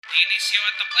Dionisio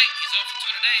at the plate. He's over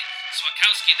 2 today.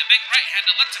 Swakowski, the big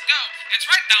right-hander, lets it go. It's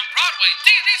right down Broadway.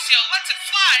 Dionisio lets it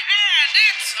fly, and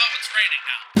it's raining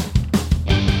now.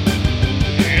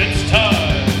 It's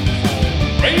time for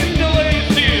Rain Delay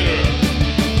Theater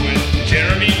with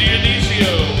Jeremy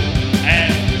Dionisio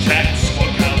and Jack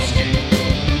Swakowski.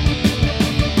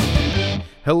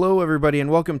 Hello, everybody,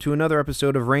 and welcome to another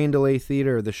episode of Rain Delay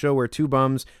Theater, the show where two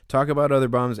bums talk about other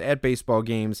bums at baseball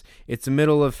games. It's the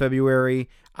middle of February.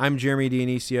 I'm Jeremy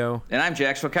Dionisio. And I'm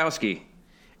Jack Swakowski.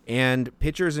 And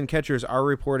pitchers and catchers are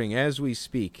reporting as we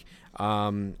speak.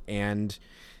 And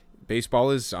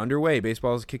baseball is underway.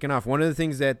 Baseball is kicking off. One of the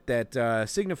things that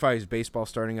signifies baseball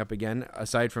starting up again,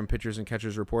 aside from pitchers and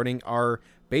catchers reporting, are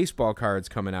baseball cards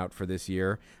coming out for this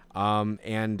year.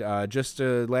 Just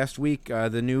last week,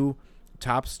 the new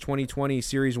Topps 2020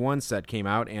 Series 1 set came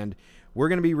out, and we're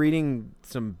going to be reading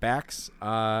some backs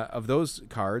of those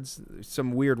cards,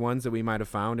 some weird ones that we might have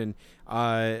found, and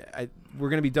we're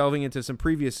going to be delving into some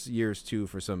previous years too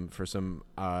for some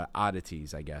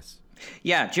oddities, I guess.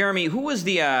 Yeah, Jeremy, who was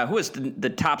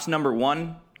the Topps number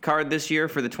one card this year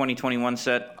for the 2021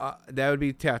 set? That would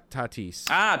be Tatis.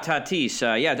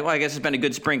 Tatis. Yeah, well, I guess it's been a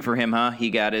good spring for him, huh?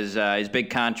 He got his big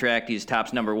contract. He's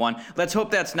Topps number one. Let's hope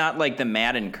that's not like the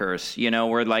Madden curse,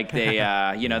 where like they,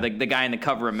 the guy in the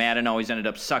cover of Madden always ended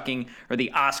up sucking, or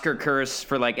the Oscar curse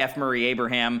for like F. Murray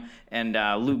Abraham and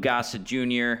Lou Gossett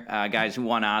Jr., guys who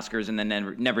won Oscars and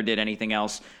then never did anything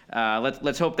else.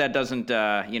 Let's hope that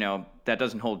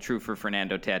doesn't hold true for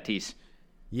Fernando Tatis.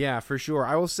 Yeah, for sure.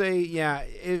 I will say,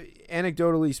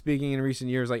 anecdotally speaking, in recent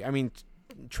years,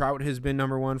 Trout has been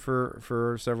number one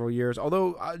for several years.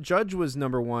 Although Judge was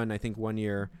number one, I think, one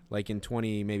year, like in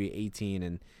 2018,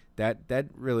 and that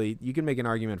really, you can make an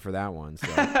argument for that one.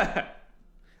 So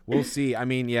we'll see. I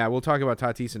mean, we'll talk about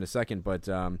Tatis in a second, but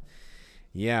I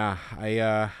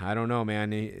don't know,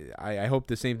 man. I hope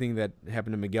the same thing that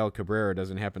happened to Miguel Cabrera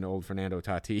doesn't happen to old Fernando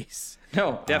Tatis.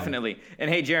 No, definitely. And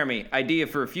hey, Jeremy, idea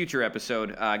for a future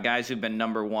episode: guys who've been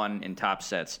number one in top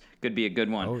sets. Could be a good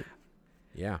one. Oh,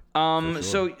 yeah.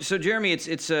 Sure. So Jeremy,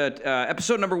 it's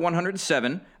episode number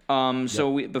 107.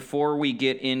 Before we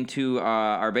get into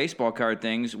our baseball card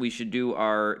things, we should do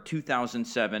our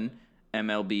 2007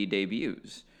 MLB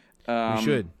debuts. We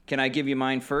should. Can I give you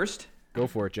mine first? Go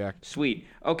for it, Jack. Sweet.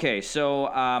 Okay, so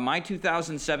my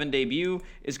 2007 debut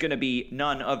is going to be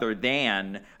none other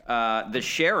than the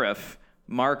Sheriff,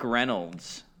 Mark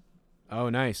Reynolds. Oh,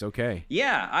 nice. Okay.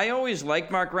 Yeah, I always liked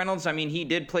Mark Reynolds. I mean, he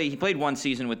played one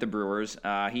season with the Brewers.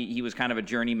 He was kind of a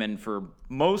journeyman for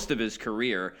most of his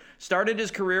career. Started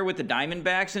his career with the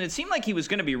Diamondbacks, and it seemed like he was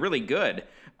going to be really good.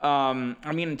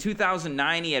 In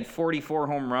 2009, he had 44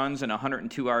 home runs and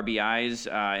 102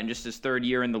 RBIs in just his third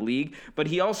year in the league. But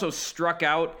he also struck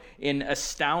out in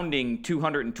astounding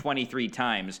 223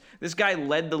 times. This guy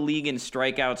led the league in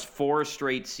strikeouts 4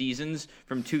 straight seasons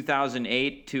from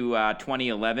 2008 to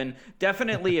 2011.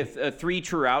 Definitely a 3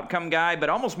 true outcome guy, but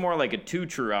almost more like a 2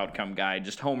 true outcome guy,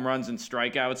 just home runs and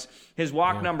strikeouts. His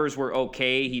walk numbers were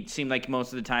okay. He seemed like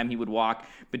most of the time he would walk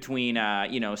between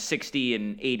 60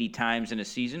 and 80 times in a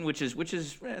season, which is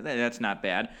that's not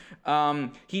bad.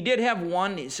 He did have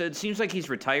one, so it seems like he's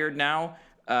retired now.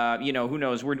 Who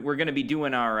knows? We're going to be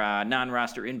doing our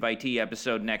non-roster invitee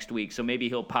episode next week, so maybe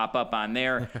he'll pop up on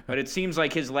there. But it seems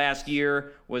like his last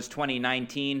year was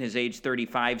 2019, his age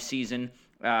 35 season.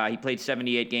 He played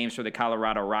 78 games for the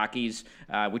Colorado Rockies,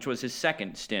 which was his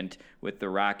second stint with the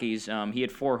Rockies. He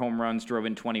had 4 home runs, drove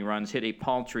in 20 runs, hit a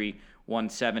paltry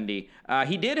 170.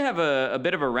 He did have a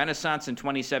bit of a renaissance in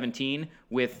 2017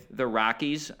 with the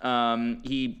Rockies.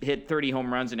 He hit 30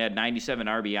 home runs and had 97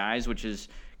 RBIs, which is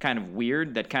kind of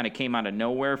weird. That kind of came out of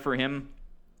nowhere for him.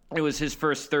 It was his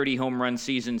first 30 home run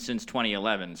season since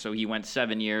 2011, so he went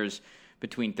 7 years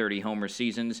between 30 homer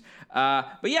seasons.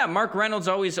 But yeah, Mark Reynolds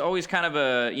always kind of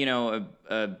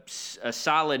a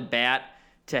solid bat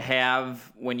to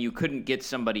have when you couldn't get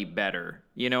somebody better.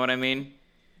 You know what I mean?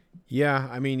 Yeah,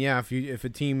 I mean, yeah. If a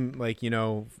team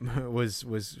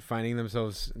was finding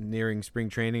themselves nearing spring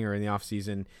training or in the off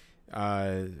season,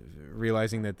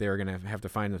 realizing that they're gonna have to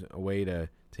find a way to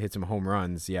hit some home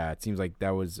runs, yeah, it seems like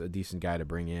that was a decent guy to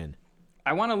bring in.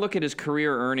 I want to look at his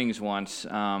career earnings once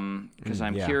because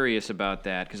I'm curious about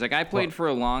that. Because I played for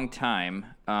a long time.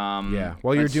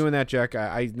 While you're doing that, Jack,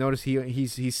 I noticed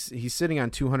he's sitting on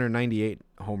 298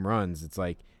 home runs. It's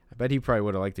like I bet he probably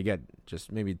would have liked to get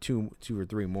just maybe two or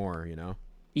three more.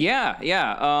 Yeah.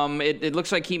 It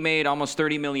looks like he made almost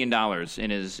 $30 million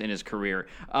in his career.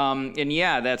 And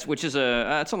yeah, that's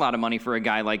a lot of money for a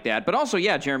guy like that. But also,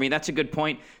 yeah, Jeremy, that's a good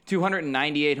point.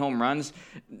 298 home runs,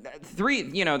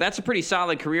 that's a pretty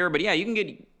solid career. But yeah, you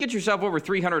can get yourself over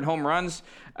 300 home runs.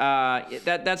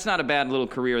 That's not a bad little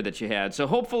career that you had. So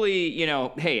hopefully,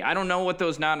 hey, I don't know what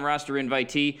those non-roster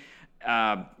invitee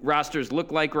rosters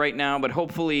look like right now, but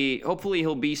hopefully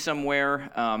he'll be somewhere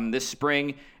this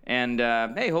spring. And,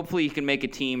 hey, hopefully he can make a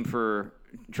team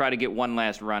try to get one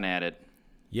last run at it.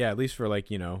 Yeah, at least for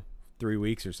 3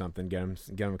 weeks or something. Get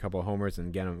him a couple of homers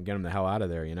and get him the hell out of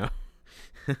there.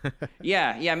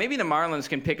 Yeah. Maybe the Marlins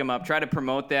can pick him up. Try to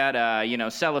promote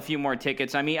that. Sell a few more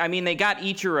tickets. I mean, they got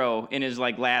Ichiro in his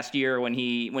last year when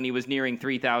he was nearing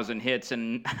 3,000 hits,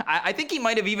 and I think he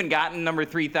might have even gotten number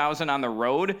 3,000 on the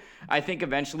road. I think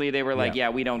eventually they were like, yeah,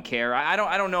 we don't care. I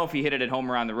don't know if he hit it at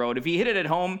home or on the road. If he hit it at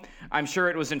home, I'm sure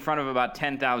it was in front of about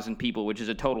 10,000 people, which is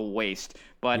a total waste.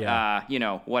 But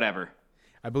whatever.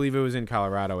 I believe it was in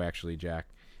Colorado, actually, Jack.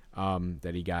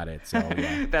 That he got it. So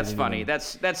yeah. That's funny.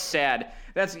 That's sad.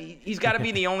 He's got to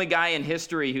be the only guy in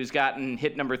history who's gotten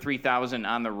hit number 3,000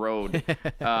 on the road.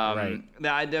 Right.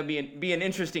 That'd be an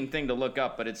interesting thing to look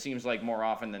up, but it seems like more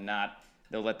often than not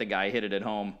they'll let the guy hit it at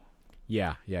home.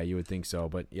 Yeah, you would think so,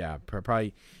 but yeah,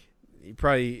 probably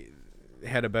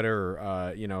had a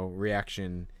better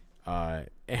reaction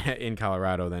in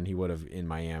Colorado than he would have in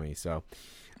Miami. So,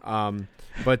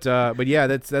 but yeah,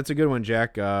 that's a good one,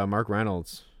 Jack. Mark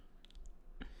Reynolds.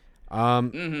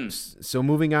 So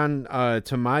moving on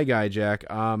to my guy, Jack.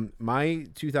 My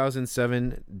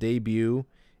 2007 debut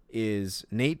is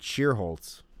Nate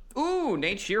Schierholtz. Ooh,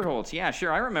 Nate Schierholtz. Yeah,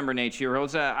 sure. I remember Nate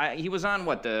Schierholtz. He was on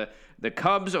the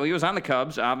Cubs. Oh, he was on the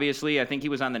Cubs, obviously. I think he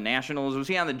was on the Nationals. Was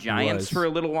he on the Giants for a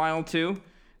little while too?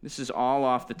 This is all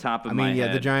off the top of my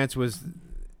head. The Giants was.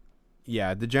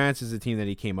 Yeah, the Giants is the team that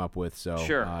he came up with. So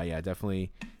sure. Yeah,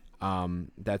 definitely.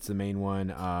 That's the main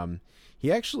one.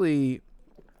 He actually.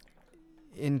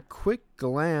 In quick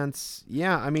glance,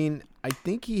 I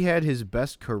think he had his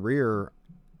best career,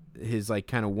 his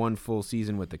kind of one full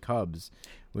season with the Cubs,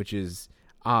 which is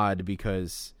odd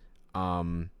because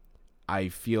I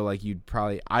feel like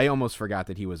I almost forgot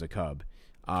that he was a Cub.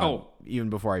 Even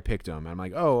before I picked him. I'm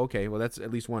like, oh, okay, well that's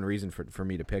at least one reason for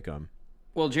me to pick him.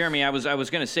 Well, Jeremy, I was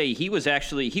going to say he was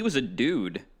a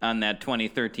dude on that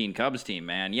 2013 Cubs team,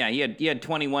 man. Yeah, he had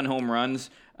 21 home runs.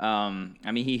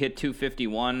 He hit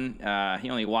 251. He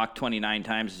only walked 29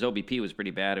 times. His OBP was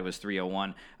pretty bad. It was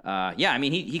 301.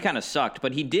 He kind of sucked,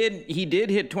 but he did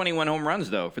hit 21 home runs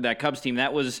though for that Cubs team.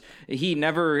 He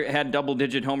never had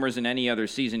double-digit homers in any other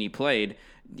season he played.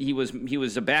 He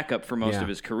was a backup for most of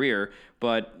his career,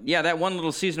 but yeah, that one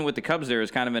little season with the Cubs there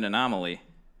is kind of an anomaly.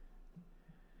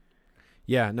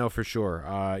 Yeah, no, for sure.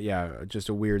 Just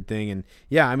a weird thing, and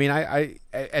I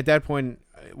at that point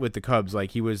with the Cubs,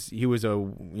 he was a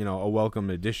a welcome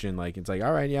addition. It's like,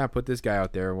 all right, yeah, put this guy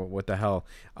out there. What the hell?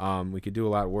 We could do a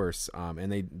lot worse. And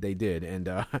they did,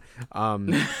 and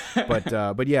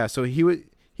but yeah, so he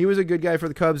was a good guy for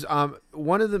the Cubs.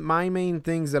 One of my main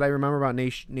things that I remember about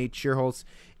Nate Schierholtz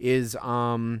is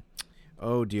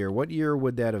oh dear, what year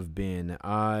would that have been?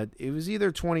 It was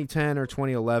either 2010 or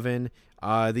 2011.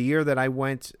 The year that I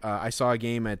went, I saw a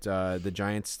game at the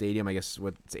Giants Stadium. I guess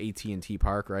it's AT&T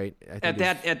Park, right? At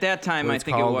that time, I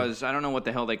think it was. I don't know what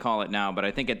the hell they call it now, but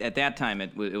I think at that time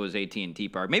it was AT&T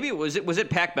Park. Maybe it was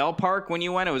Pac Bell Park when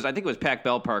you went. I think it was Pac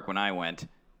Bell Park when I went.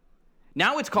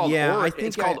 Now it's called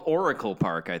called Oracle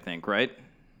Park, I think, right?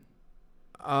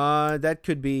 That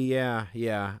could be.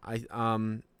 Yeah.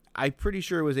 I'm pretty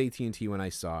sure it was AT&T when I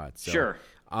saw it. So. Sure.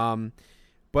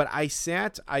 But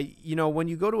when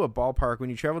you go to a ballpark, when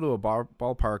you travel to a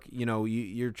ballpark,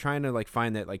 you're trying to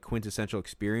find that quintessential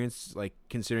experience,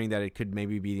 considering that it could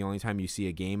maybe be the only time you see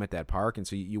a game at that park. And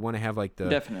so you want to have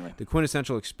Definitely. the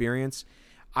quintessential experience.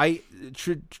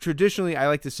 Traditionally, I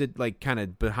like to sit kind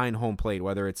of behind home plate,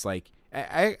 whether it's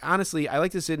I honestly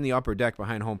like to sit in the upper deck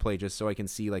behind home plate just so I can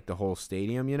see the whole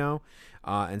stadium,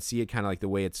 and see it kind of the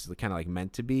way it's kind of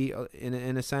meant to be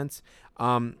in a sense.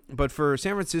 But for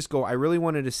San Francisco, I really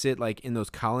wanted to sit in those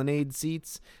colonnade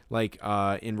seats,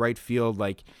 in right field,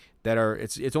 that are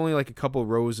it's only a couple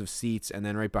rows of seats, and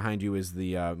then right behind you is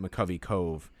the McCovey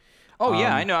Cove. Oh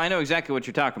yeah, I know exactly what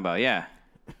you're talking about. Yeah.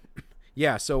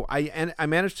 Yeah, so I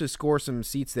managed to score some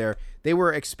seats there. They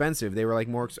were expensive. They were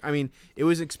more. It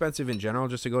was expensive in general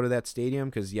just to go to that stadium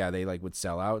because they would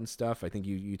sell out and stuff. I think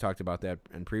you talked about that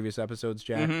in previous episodes,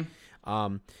 Jack.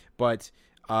 Mm-hmm.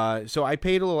 So I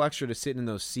paid a little extra to sit in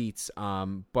those seats.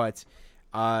 So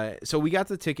we got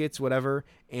the tickets, whatever,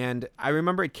 and I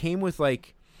remember it came with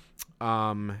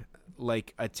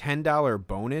like a $10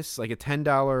 bonus, like a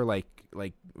 $10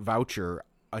 like voucher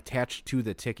attached to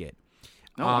the ticket.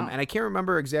 Oh, wow. And I can't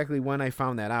remember exactly when I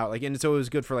found that out. Like, and so it was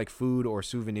good for like food or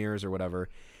souvenirs or whatever.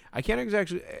 I can't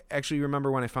actually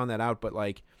remember when I found that out, but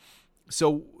like,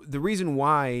 so the reason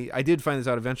why I did find this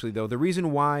out eventually, though, the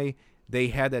reason why they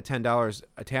had that $10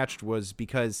 attached was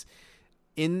because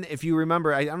if you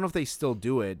remember, I don't know if they still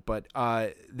do it, but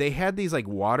they had these like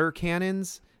water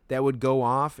cannons that would go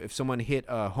off if someone hit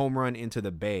a home run into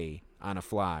the bay on a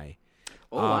fly.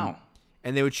 Oh, wow.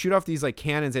 And they would shoot off these like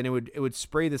cannons, and it would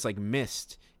spray this like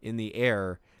mist in the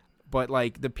air. But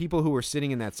like the people who were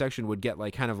sitting in that section would get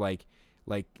like kind of like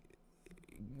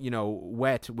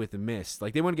wet with the mist.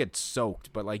 Like they wouldn't get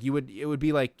soaked, but like it would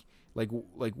be like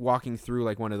walking through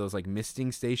like one of those like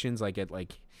misting stations, like at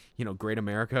like Great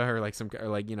America or like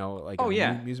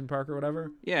amusement park or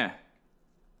whatever. Yeah.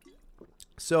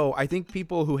 So I think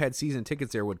people who had season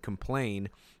tickets there would complain,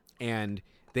 and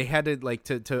they had to like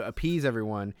to appease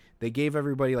everyone. They gave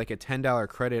everybody like a $10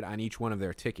 credit on each one of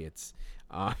their tickets,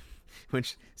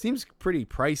 which seems pretty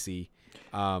pricey.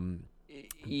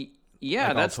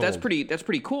 Yeah, that's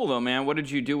pretty cool though, man. What did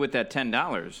you do with that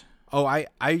 $10? Oh, I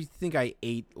think I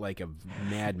ate like a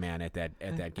madman at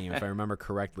that game, if I remember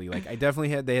correctly. Like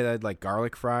they had like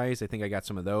garlic fries. I think I got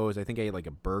some of those. I think I ate like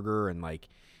a burger and like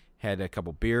had a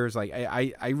couple beers. Like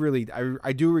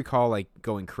I do recall like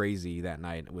going crazy that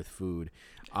night with food.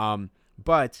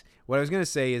 But what I was gonna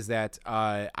say is that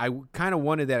I kind of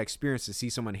wanted that experience to see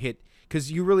someone hit,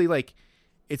 because you really like.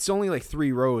 It's only like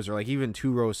 3 rows or like even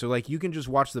 2 rows. So like you can just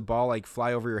watch the ball like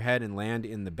fly over your head and land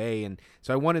in the bay. And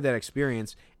so I wanted that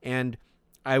experience. And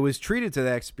I was treated to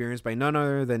that experience by none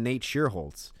other than Nate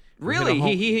Shearholtz. Really?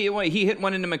 He hit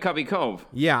one into McCovey Cove.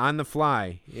 Yeah, on the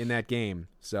fly in that game.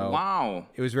 So wow.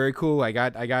 It was very cool. I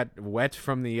got wet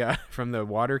from the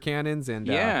water cannons, and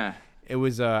yeah. It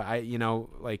was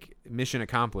like mission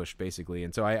accomplished basically.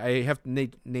 And so I have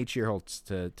Nate Shearholtz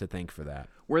to thank for that.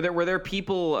 Were there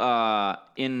people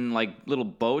in like little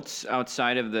boats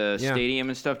outside of the stadium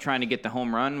and stuff trying to get the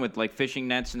home run with like fishing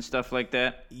nets and stuff like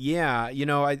that? Yeah,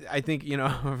 I think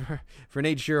for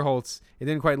Nate Shearholtz, it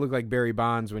didn't quite look like Barry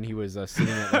Bonds when he was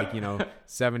sitting at like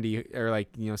 70 or like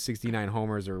 69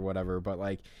 homers or whatever. But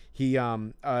like he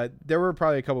there were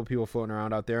probably a couple people floating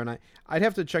around out there, and I'd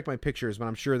have to check my pictures, but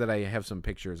I'm sure that I have some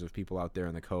pictures of people out there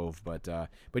in the Cove. But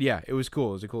yeah, it was cool.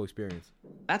 It was a cool experience.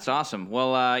 That's awesome.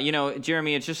 Well,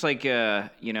 Jeremy, it's just like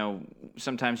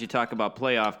sometimes you talk about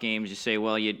playoff games. You say,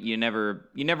 well, you never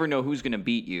know who's going to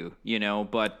beat you,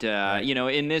 But right.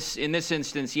 In this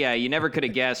instance, yeah, you never could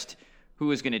have guessed who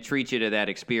was going to treat you to that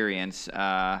experience,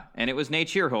 and it was Nate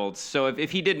Shearholtz. So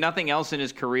if he did nothing else in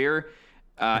his career,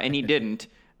 and he didn't,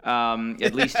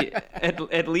 at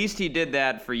least he did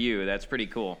that for you. That's pretty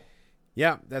cool.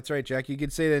 Yeah, that's right, Jack. You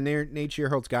could say that Nate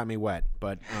Shearholtz got me wet,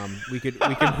 but we could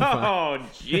move on. Oh,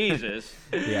 Jesus.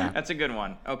 Yeah. That's a good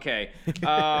one. Okay.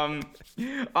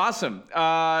 Awesome.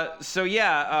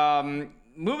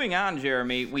 Moving on,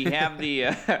 Jeremy, we have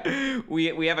the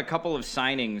we have a couple of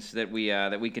signings that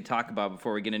we could talk about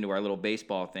before we get into our little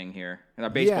baseball thing here, our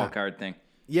baseball card thing.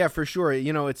 Yeah, for sure.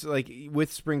 It's like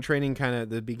with spring training, kind of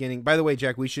the beginning. By the way,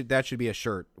 Jack, that should be a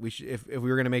shirt. We should, if we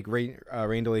were going to make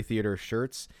Rain Delay Theater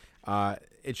shirts,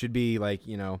 it should be like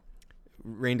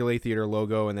Rain Delay Theater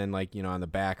logo, and then like on the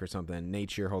back or something, Nate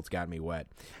Shearholtz got me wet.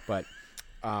 But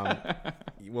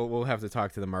we'll have to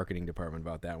talk to the marketing department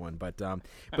about that one. But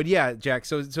yeah, Jack.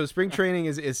 So spring training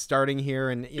is starting here,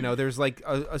 and there's like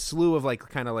a slew of like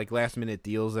kind of like last minute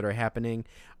deals that are happening.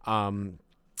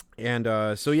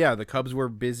 So yeah, the Cubs were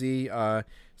busy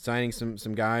signing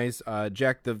some guys.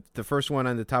 Jack, the first one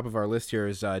on the top of our list here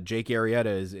is Jake Arrieta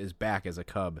is back as a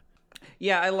Cub.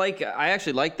 Yeah, I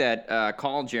actually like that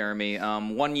call, Jeremy.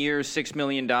 1 year, $6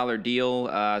 million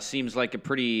deal seems like a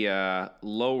pretty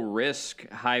low risk,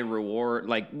 high reward,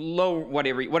 like low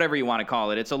whatever you want to call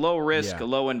it. It's a low risk, a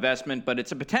low investment, but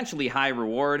it's a potentially high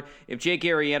reward. If Jake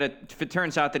Arrieta, if it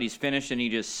turns out that he's finished and he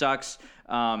just sucks,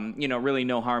 really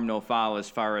no harm, no foul as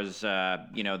far as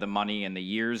the money and the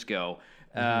years go.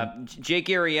 Jake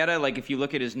Arrieta, like if you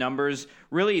look at his numbers,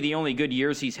 really the only good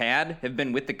years he's had have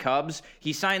been with the Cubs.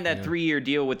 He signed that 3-year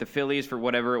deal with the Phillies for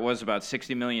whatever it was, about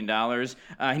 $60 million,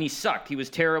 and he sucked. He was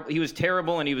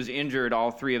terrible, and he was injured all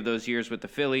 3 of those years with the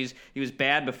Phillies. He was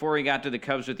bad before he got to the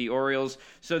Cubs with the Orioles.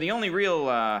 So the only real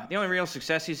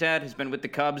success he's had has been with the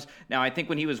Cubs. Now I think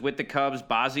when he was with the Cubs,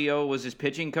 Bosio was his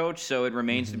pitching coach, so it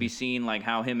remains to be seen like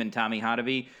how him and Tommy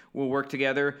Hotovy will work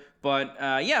together. But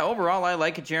overall I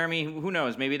like it, Jeremy. Who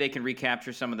knows? Maybe they can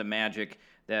recapture some of the magic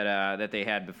that they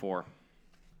had before.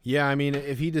 Yeah, I mean,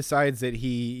 if he decides that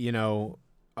he,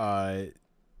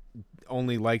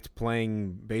 only liked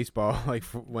playing baseball like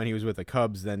when he was with the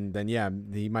Cubs, then yeah,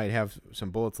 he might have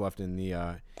some bullets left in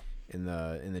the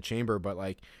chamber. But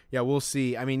like, yeah, we'll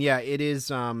see. I mean, yeah, it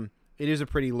is a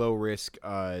pretty low risk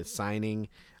signing.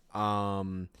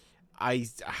 I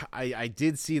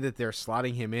did see that they're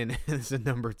slotting him in as a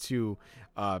number 2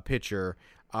 pitcher.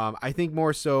 I think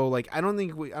more so like I don't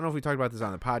know if we talked about this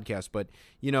on the podcast, but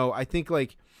I think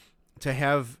like to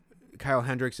have Kyle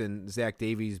Hendricks and Zach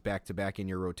Davies back to back in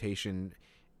your rotation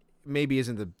maybe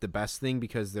isn't the best thing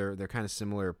because they're kind of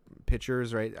similar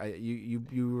pitchers, right?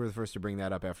 You were the first to bring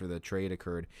that up after the trade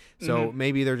occurred, so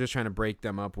maybe they're just trying to break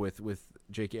them up with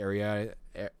Jake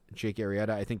Arrieta.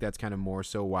 I think that's kind of more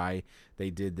so why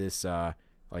they did this.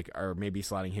 Or maybe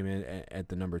slotting him in at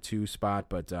the number 2 spot,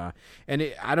 but I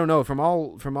don't know. From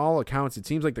all accounts, it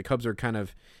seems like the Cubs are kind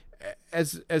of,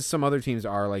 as some other teams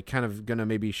are, like kind of gonna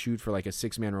maybe shoot for like a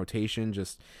 6-man rotation.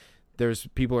 Just there's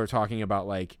people are talking about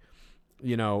like,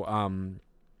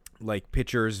 like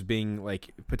pitchers being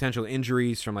like potential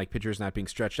injuries from like pitchers not being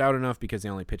stretched out enough because they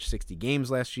only pitched 60 games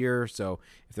last year. So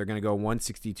if they're gonna go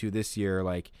 162 this year,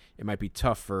 like it might be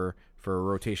tough for a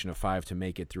rotation of 5 to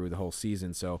make it through the whole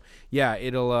season. So yeah,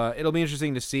 it'll be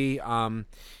interesting to see. I'm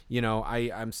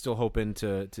still hoping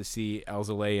to see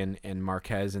Alzolay and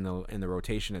Marquez in the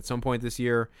rotation at some point this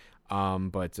year.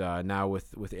 But now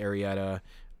with Arrieta,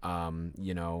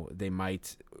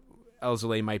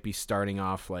 Alzolay might be starting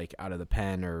off like out of the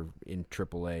pen or in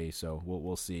AAA. So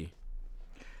we'll see.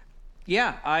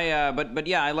 Yeah,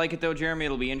 I like it though, Jeremy.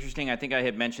 It'll be interesting. I think I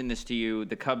had mentioned this to you.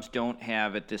 The Cubs don't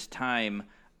have at this time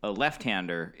a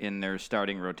left-hander in their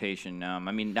starting rotation.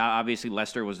 Obviously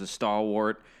Lester was the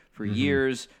stalwart for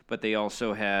years, but they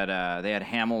also had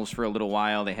Hamels for a little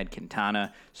while. They had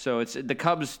Quintana. So it's the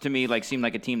Cubs to me seem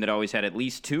like a team that always had at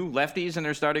least 2 lefties in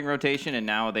their starting rotation, and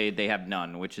now they have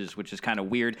none, which is kind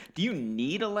of weird. Do you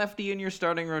need a lefty in your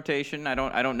starting rotation? I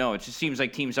don't know. It just seems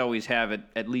like teams always have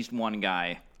at least one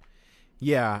guy.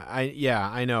 Yeah,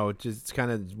 I know. It's kind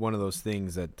of one of those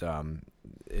things that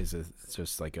it's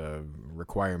just like a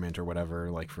requirement or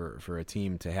whatever, like for a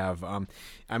team to have.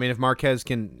 If Marquez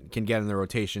can get in the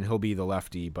rotation, he'll be the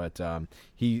lefty, but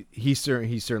he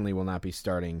certainly will not be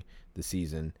starting the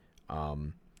season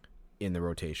in the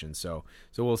rotation. So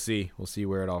we'll see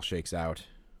where it all shakes out.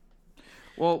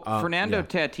 Well, Fernando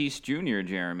Tatis Jr.,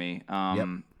 Jeremy,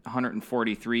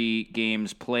 143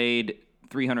 games played.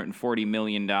 $340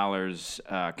 million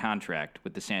contract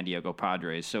with the San Diego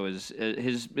Padres. So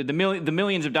the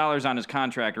millions of dollars on his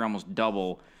contract are almost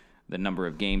double the number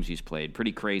of games he's played.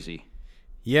 Pretty crazy.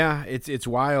 Yeah, it's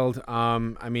wild.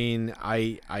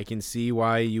 I can see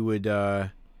why you would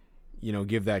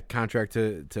give that contract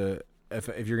to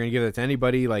if you're going to give that to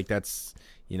anybody, like that's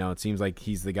it seems like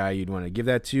he's the guy you'd want to give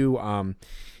that to. I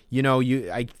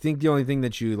think the only thing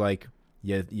that you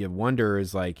wonder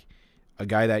is like a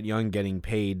guy that young getting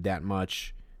paid that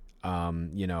much,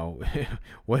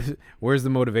 where's the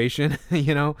motivation,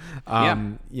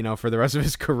 for the rest of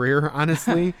his career,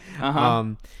 honestly.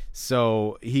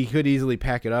 So he could easily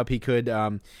pack it up. He could,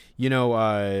 I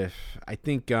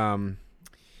think they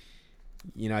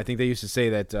used to say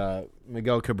that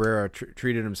Miguel Cabrera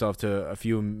treated himself to a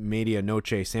few media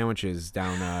noche sandwiches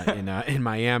down in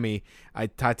Miami.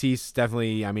 Tatis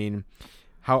definitely,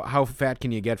 How fat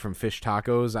can you get from fish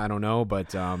tacos? I don't know,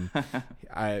 but hopefully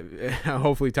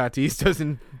Tatis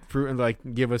doesn't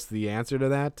give us the answer to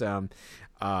that.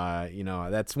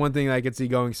 That's one thing I could see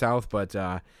going south, but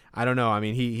I don't know.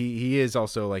 He is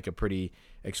also like a pretty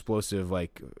explosive,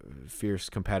 fierce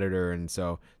competitor, and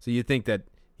so you think that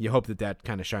you hope that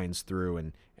kind of shines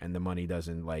through, and the money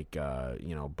doesn't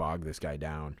bog this guy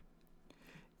down.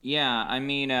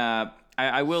 Yeah,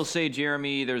 I will say,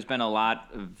 Jeremy, there's been a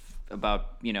lot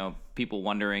about people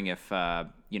wondering if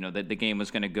that the game was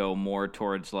going to go more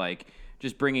towards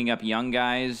just bringing up young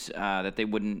guys that they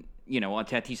wouldn't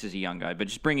Tatis is a young guy, but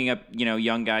just bringing up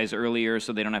young guys earlier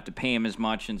so they don't have to pay him as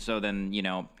much, and so then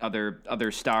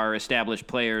other star established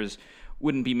players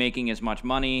wouldn't be making as much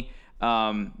money.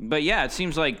 But yeah, it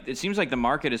seems like the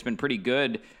market has been pretty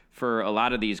good for a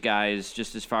lot of these guys,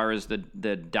 just as far as the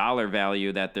dollar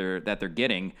value that they're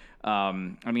getting.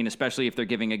 Especially if they're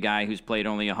giving a guy who's played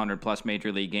only 100+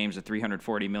 major league games a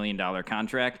 $340 million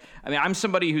contract. I'm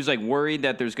somebody who's worried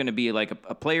that there's going to be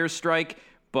a players' strike,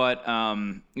 but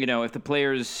if the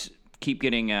players keep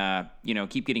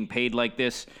getting paid like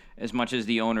this, as much as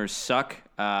the owners suck,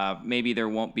 maybe there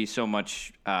won't be so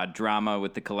much drama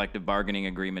with the collective bargaining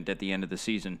agreement at the end of the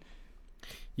season.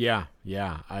 Yeah.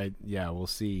 We'll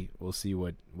see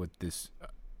what this,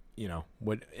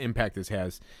 what impact this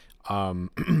has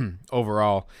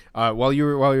overall. While you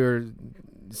were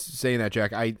saying that,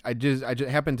 Jack, I just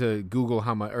happened to Google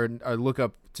how much, or look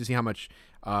up to see how much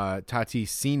Tatis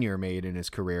Sr. made in his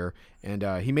career, and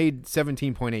he made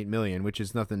 $17.8 million, which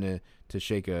is nothing to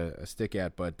shake a stick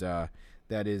at, but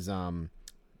that is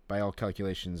by all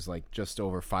calculations like just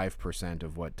over 5%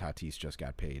 of what Tatis just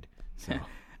got paid. So.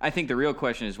 I think the real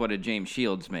question is, what did James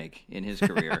Shields make in his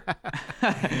career?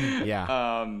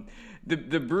 Yeah.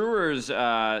 The Brewers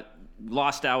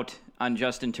lost out on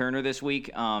Justin Turner this week.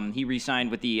 He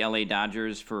re-signed with the LA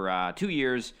Dodgers for 2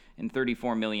 years and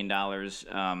 $34 million.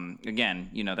 Again,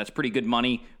 that's pretty good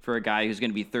money for a guy who's going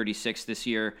to be 36 this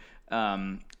year.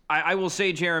 I will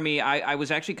say, Jeremy, I was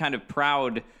actually kind of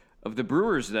proud of the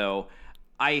Brewers, though.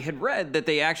 I had read that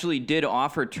they actually did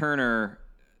offer Turner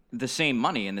the same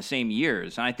money in the same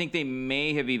years. And I think they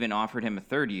may have even offered him a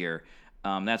third year.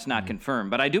 That's not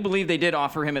confirmed. But I do believe they did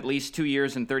offer him at least 2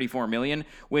 years and $34 million,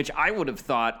 which I would have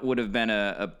thought would have been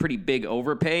a pretty big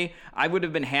overpay. I would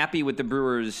have been happy with the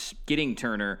Brewers getting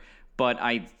Turner, but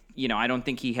I don't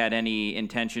think he had any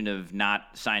intention of not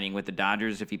signing with the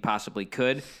Dodgers if he possibly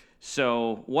could.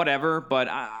 So whatever, but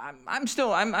I'm still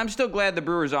glad the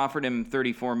Brewers offered him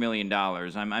 $34 million.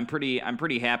 I'm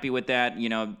pretty happy with that.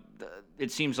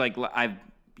 It seems like I've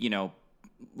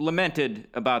lamented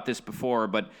about this before,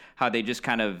 but how they just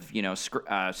kind of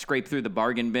scrape through the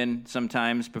bargain bin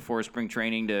sometimes before spring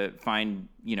training to find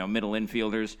middle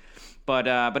infielders. But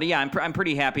yeah, I'm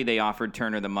pretty happy they offered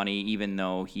Turner the money, even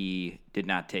though he did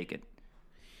not take it.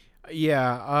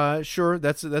 Yeah, sure.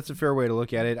 That's a fair way to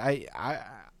look at it.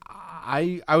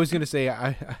 I was gonna say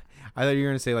I thought you were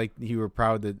gonna say like you were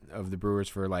proud of the Brewers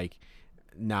for like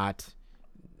not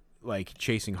like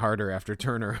chasing harder after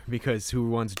Turner, because who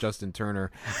wants Justin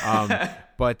Turner?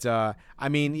 But I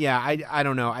mean, yeah, I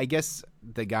don't know. I guess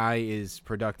the guy is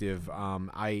productive.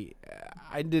 I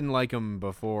didn't like him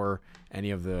before any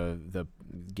of the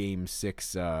Game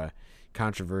 6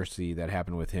 controversy that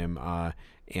happened with him,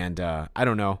 and I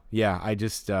don't know. Yeah, I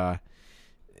just.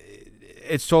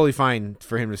 It's totally fine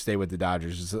for him to stay with the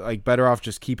Dodgers. It's like better off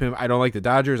just keep him. I don't like the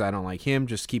Dodgers. I don't like him.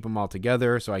 Just keep them all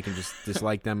together so I can just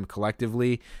dislike them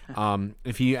collectively.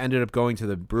 If he ended up going to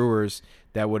the Brewers,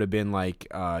 that would have been like,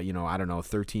 I don't know,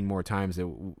 13 more times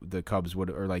that the Cubs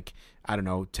would, or like, I don't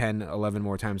know, 10, 11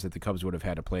 more times that the Cubs would have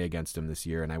had to play against him this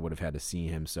year, and I would have had to see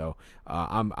him. So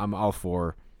I'm all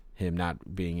for him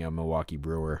not being a Milwaukee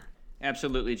Brewer.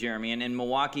 Absolutely, Jeremy. And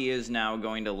Milwaukee is now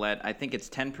going to let, I think it's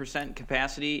 10%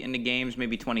 capacity into games,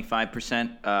 maybe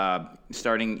 25%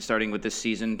 starting with this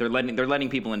season. They're letting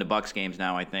people into Bucks games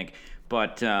now, I think.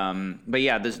 But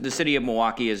yeah, the city of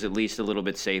Milwaukee is at least a little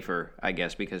bit safer, I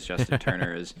guess, because Justin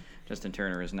Turner is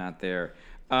not there.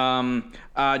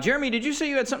 Jeremy, did you say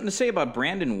you had something to say about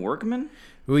Brandon Workman?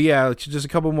 Well, yeah, just a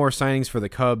couple more signings for the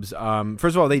Cubs.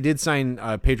 First of all, they did sign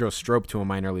Pedro Strop to a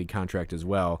minor league contract as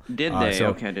well. Did they?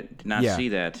 Okay, I did not see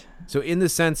that. So in the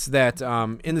sense that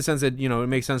it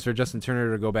makes sense for Justin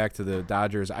Turner to go back to the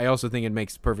Dodgers. I also think it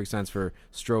makes perfect sense for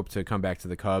Strop to come back to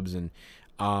the Cubs, and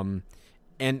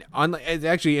it's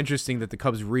actually interesting that the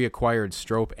Cubs reacquired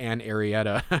Strop and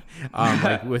Arrieta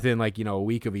within a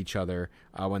week of each other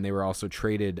when they were also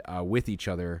traded with each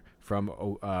other from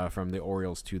the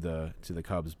Orioles to the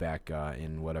Cubs back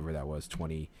in whatever that was,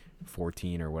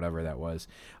 2014 or whatever that was.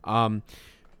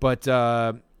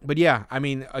 But yeah, I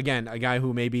mean, again, a guy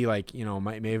who maybe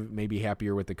may be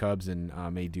happier with the Cubs and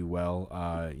may do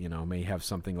well, may have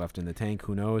something left in the tank.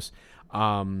 Who knows?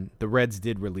 The Reds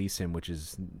did release him, which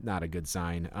is not a good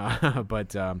sign.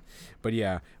 But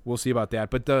yeah, we'll see about that.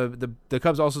 But the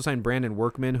Cubs also signed Brandon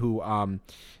Workman, who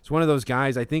is one of those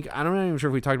guys. I'm not even sure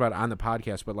if we talked about it on the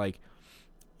podcast, but like,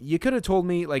 you could have told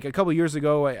me like a couple years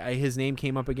ago, his name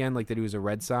came up again, like that he was a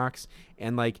Red Sox,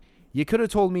 and like. You could have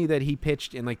told me that he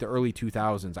pitched in like the early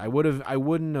 2000s. I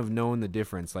wouldn't have known the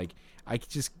difference. Like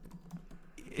it's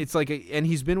like and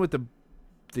he's been with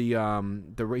he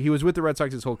was with the Red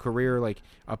Sox his whole career, like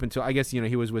up until I guess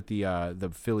he was with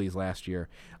the Phillies last year.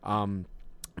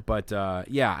 But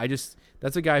yeah,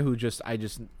 that's a guy who I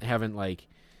just haven't like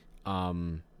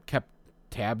kept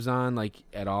tabs on like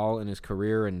at all in his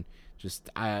career, and just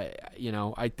I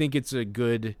think it's a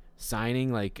good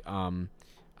signing, like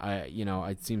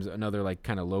it seems another like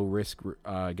kind of low risk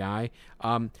guy.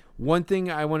 One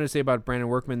thing I want to say about Brandon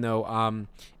Workman though,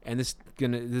 and this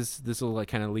will like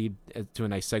kind of lead to a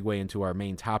nice segue into our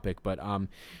main topic. But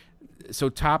so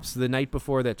Topps, the night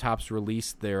before that Topps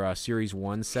released their Series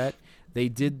 1 set, they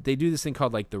do this thing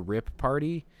called like the RIP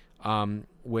party,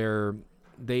 where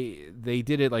they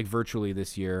did it like virtually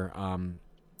this year.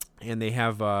 And they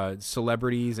have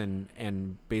celebrities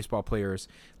and baseball players,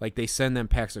 like they send them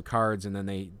packs of cards, and then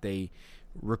they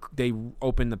they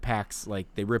open the packs, like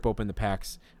they rip open the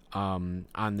packs on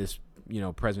this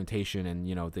presentation,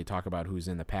 and they talk about who's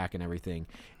in the pack and everything.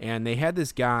 And they had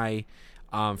this guy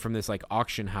from this like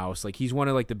auction house, like he's one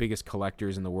of like the biggest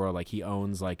collectors in the world. Like he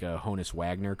owns like a Honus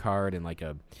Wagner card and like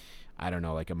a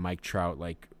Mike Trout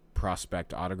like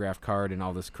prospect autograph card and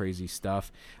all this crazy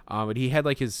stuff. But he had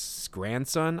like his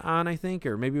grandson on, I think,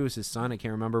 or maybe it was his son, I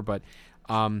can't remember. But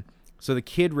so the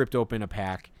kid ripped open a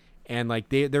pack, and like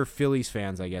they're Phillies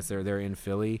fans, I guess. They're in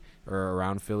Philly or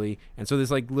around Philly, and so this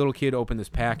like little kid opened this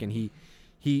pack, and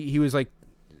he was like,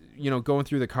 going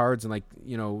through the cards and like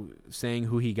saying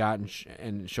who he got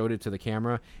and showed it to the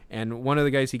camera. And one of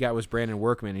the guys he got was Brandon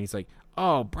Workman, and he's like,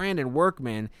 "Oh, Brandon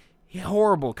Workman.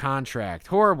 Horrible contract.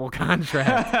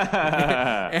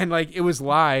 And like it was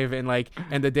live, and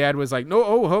the dad was like,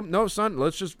 no son,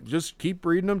 let's just keep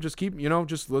reading them, just keep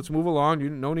let's move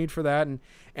along, no need for that.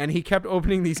 And he kept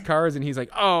opening these cards, and he's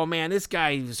like, oh man, this guy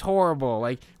is horrible,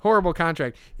 like horrible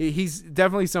contract. He's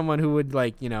definitely someone who would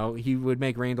he would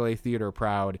make Rain Delay Theater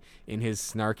proud in his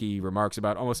snarky remarks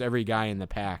about almost every guy in the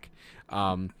pack.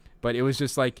 But it was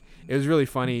just like, it was really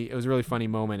funny. It was a really funny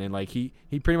moment. And like, he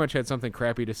pretty much had something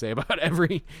crappy to say about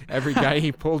every guy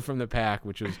he pulled from the pack,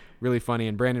 which was really funny.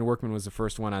 And Brandon Workman was the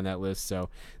first one on that list. So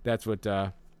that's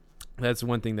that's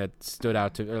one thing that stood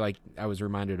out to, or like I was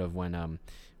reminded of when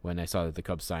I saw that the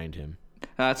Cubs signed him.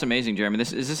 That's amazing, Jeremy. Is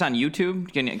this on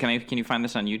YouTube? Can you find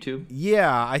this on YouTube?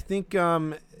 Yeah, I think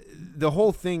the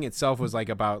whole thing itself was like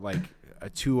about like a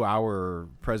 2-hour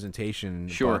presentation.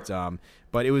 Sure.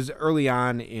 But it was early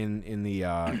on in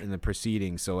the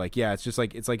proceedings, so like it's just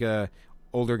like it's like a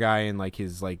older guy and like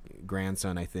his like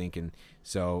grandson, I think, and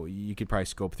so you could probably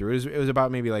scope through it. It was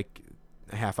about maybe like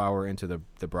a half hour into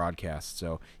the broadcast.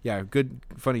 So yeah, good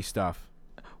funny stuff.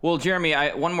 Well, Jeremy,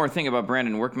 one more thing about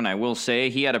Brandon Workman, I will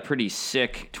say he had a pretty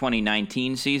sick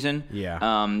 2019 season.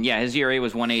 Yeah. His ERA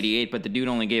was 1.88, but the dude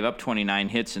only gave up 29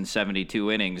 hits in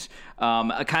 72 innings.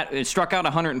 It struck out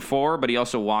 104, but he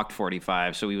also walked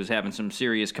 45, so he was having some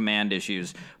serious command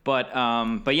issues. But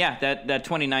yeah, that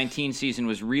 2019 season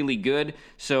was really good.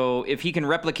 So if he can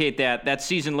replicate that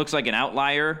season looks like an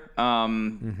outlier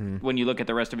when you look at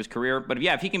the rest of his career. But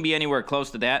yeah, if he can be anywhere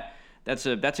close to that, that's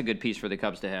a good piece for the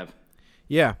Cubs to have.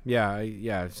 Yeah.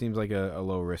 It seems like a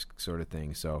low risk sort of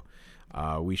thing. So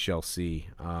we shall see.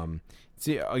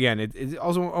 See, again, it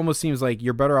also almost seems like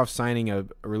you're better off signing a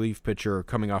relief pitcher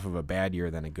coming off of a bad year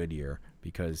than a good year,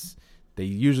 because they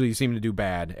usually seem to do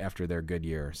bad after their good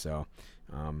year. So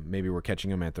maybe we're catching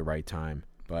them at the right time.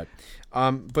 But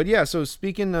yeah. So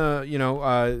speaking,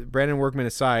 Brandon Workman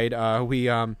aside, we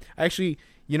actually,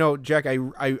 Jack,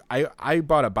 I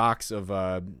bought a box of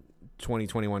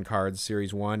 2021 cards,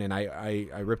 Series 1, and I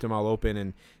ripped them all open,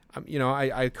 and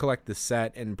I collect the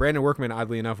set, and Brandon Workman,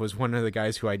 oddly enough, was one of the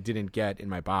guys who I didn't get in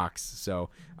my box. So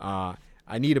I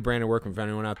need a Brandon Workman. If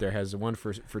anyone out there has one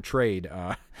for trade,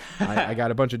 I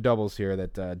got a bunch of doubles here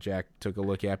that Jack took a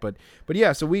look at. But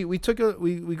yeah, so we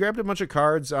grabbed a bunch of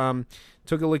cards,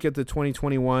 took a look at the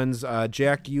 2021s.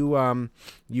 Jack, you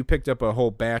picked up a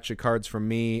whole batch of cards from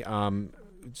me.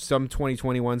 Some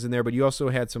 2021s in there, but you also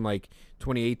had some like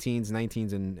 2018s,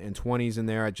 19s, and 20s in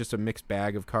there. Just a mixed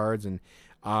bag of cards, and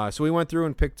so we went through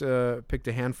and picked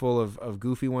a handful of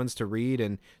goofy ones to read,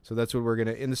 and so that's what we're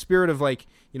gonna, in the spirit of like,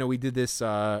 we did this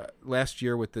last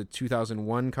year with the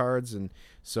 2001 cards, and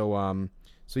so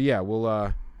yeah,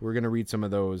 we're gonna read some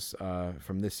of those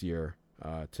from this year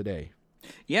today.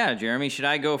 Yeah, Jeremy, should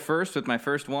I go first with my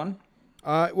first one?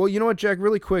 Well, you know what, Jack?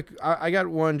 Really quick, I got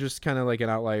one just kind of like an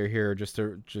outlier here, just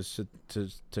to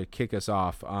kick us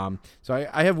off. So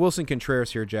I have Wilson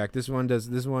Contreras here, Jack. This one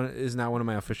is not one of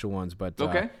my official ones, but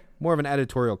okay. More of an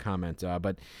editorial comment.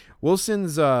 But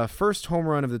Wilson's first home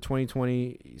run of the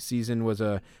 2020 season was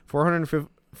a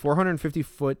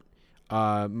 450-foot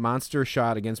monster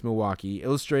shot against Milwaukee,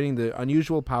 illustrating the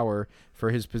unusual power for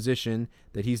his position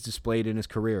that he's displayed in his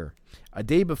career. A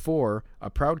day before, a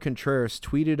proud Contreras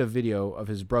tweeted a video of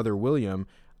his brother William,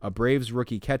 a Braves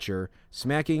rookie catcher,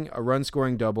 smacking a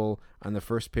run-scoring double on the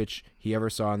first pitch he ever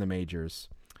saw in the majors.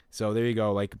 So there you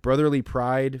go, like brotherly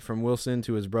pride from Wilson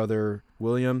to his brother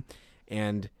William,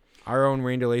 and our own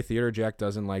Rain Delay Theater, Jack,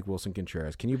 doesn't like Wilson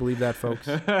Contreras. Can you believe that, folks?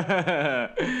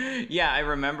 Yeah, I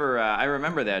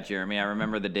remember that, Jeremy. I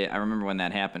remember the day. I remember when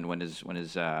that happened.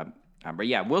 But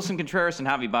yeah, Wilson Contreras and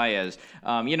Javi Baez.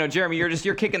 Jeremy,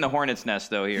 you're kicking the hornet's nest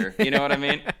though here. You know what I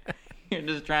mean? You're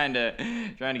just trying to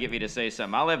get me to say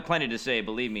something. I'll have plenty to say,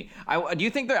 believe me. I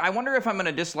wonder if I'm going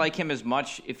to dislike him as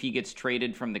much if he gets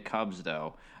traded from the Cubs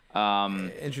though.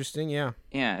 Interesting, yeah.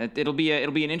 Yeah, it'll be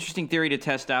an interesting theory to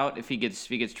test out if he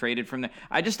gets traded from there.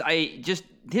 I just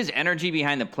his energy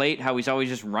behind the plate, how he's always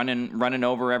just running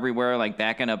over everywhere, like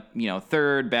backing up,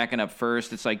 third, backing up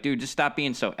first. It's like, dude, just stop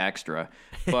being so extra.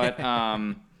 But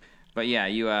but yeah,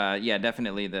 you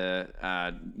definitely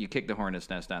you kicked the hornet's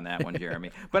nest on that one,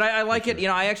 Jeremy. But I like it.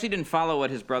 I actually didn't follow what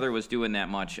his brother was doing that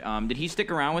much. Did he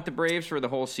stick around with the Braves for the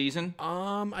whole season?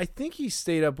 I think he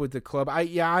stayed up with the club.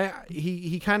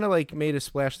 He kind of like made a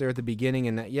splash there at the beginning,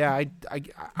 and I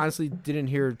honestly didn't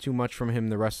hear too much from him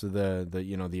the rest of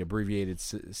the abbreviated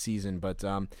season. But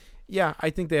I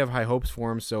think they have high hopes for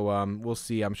him. So we'll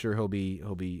see. I'm sure he'll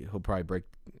probably break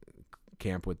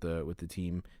camp with the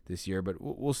team this year, but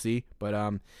we'll see. But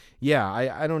I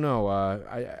don't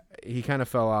know. He kind of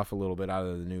fell off a little bit out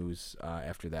of the news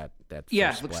after that.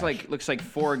 Looks like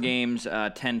 4 games,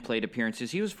 10 plate appearances.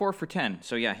 He was 4 for 10.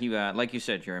 So yeah, he like you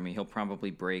said, Jeremy, he'll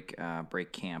probably break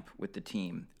camp with the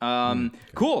team.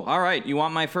 Cool. All right, you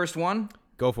want my first one?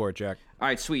 Go for it, Jack. All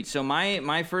right, sweet. So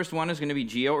my first one is going to be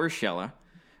Gio Urshela,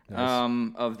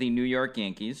 nice. Of the New York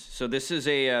Yankees. So this is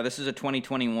a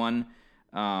 2021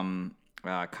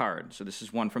 card. So this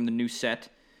is one from the new set,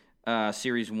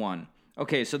 Series 1.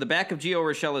 Okay, so the back of Gio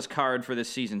Urshela's card for this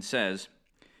season says,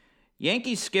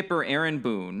 Yankees skipper Aaron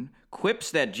Boone quips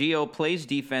that Gio plays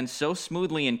defense so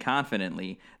smoothly and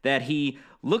confidently that he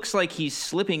looks like he's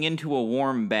slipping into a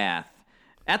warm bath.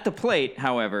 At the plate,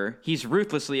 however, he's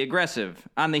ruthlessly aggressive.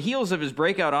 On the heels of his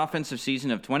breakout offensive season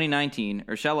of 2019,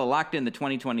 Urshela locked in the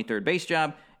 2020 third base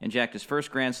job and jacked his first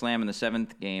grand slam in the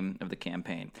 7th game of the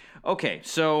campaign. Okay,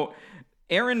 so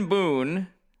Aaron Boone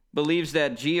believes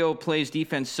that Gio plays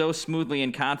defense so smoothly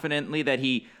and confidently that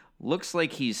he looks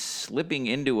like he's slipping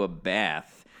into a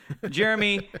bath.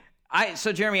 Jeremy,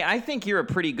 I think you're a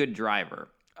pretty good driver.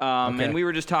 Okay. And we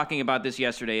were just talking about this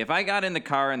yesterday. If I got in the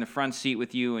car in the front seat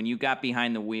with you and you got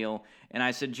behind the wheel and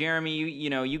I said, Jeremy,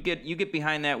 you get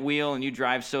behind that wheel and you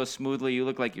drive so smoothly, you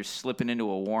look like you're slipping into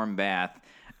a warm bath.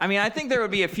 I mean, I think there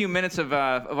would be a few minutes of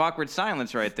awkward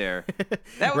silence right there.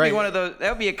 That would be one of those.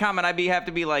 That would be a comment. I'd be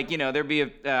like,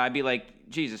 I'd be like,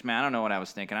 Jesus, man, I don't know what I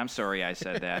was thinking. I'm sorry I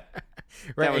said that.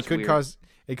 Right. That was weird.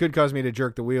 It could cause me to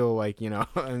jerk the wheel,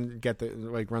 and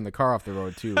run the car off the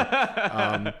road too.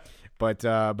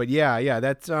 But yeah,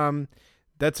 that's an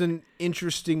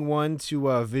interesting one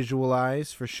to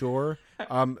visualize for sure.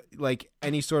 Like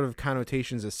any sort of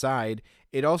connotations aside,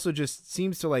 it also just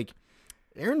seems to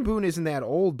Aaron Boone isn't that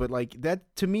old, but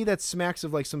that to me that smacks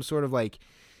of some sort of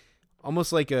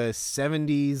almost like a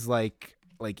 70s like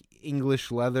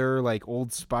English leather,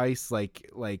 Old Spice, the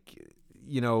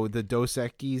Dos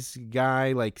Equis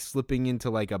guy slipping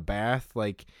into a bath,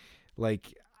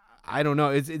 I don't know.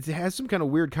 It has some kind of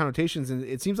weird connotations, and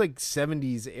it seems like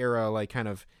 70s era kind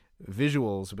of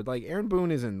visuals, but Aaron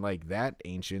Boone isn't that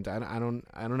ancient. I don't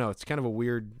know. It's kind of a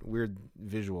weird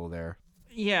visual there.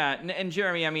 Yeah, and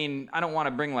Jeremy, I mean, I don't want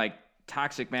to bring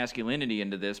toxic masculinity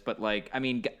into this, but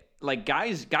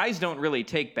guys don't really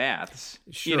take baths.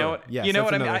 Sure. Yes, you know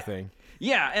what I mean? Thing.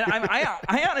 Yeah, and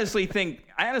I honestly think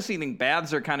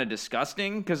baths are kind of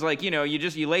disgusting because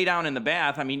you lay down in the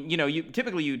bath. I mean, you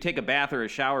typically take a bath or a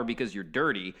shower because you're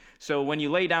dirty. So when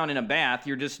you lay down in a bath,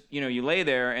 you're just you lay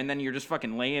there and then you're just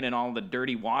fucking laying in all the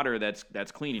dirty water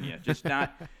that's cleaning you. Just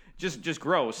not. Just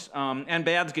gross. And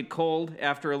baths get cold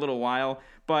after a little while.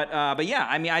 But yeah,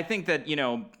 I mean, I think that,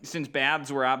 since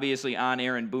baths were obviously on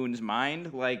Aaron Boone's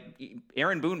mind,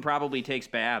 Aaron Boone probably takes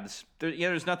baths.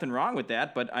 There's nothing wrong with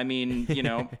that. But I mean,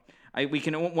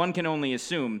 one can only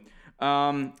assume.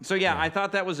 So yeah, I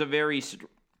thought that was a very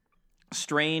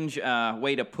strange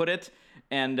way to put it.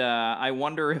 And I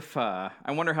wonder how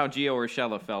Gio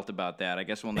Urshela felt about that. I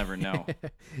guess we'll never know.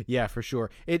 Yeah, for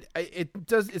sure.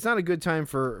 It's not a good time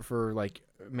for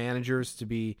managers to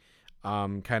be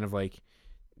kind of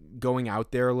going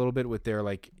out there a little bit with their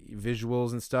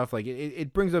visuals and stuff.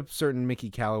 It brings up certain Mickey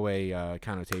Callaway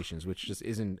connotations, which just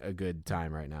isn't a good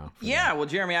time right now. Yeah, well,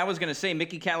 Jeremy, I was going to say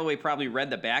Mickey Callaway probably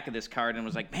read the back of this card and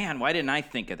was like, man, why didn't I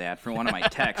think of that for one of my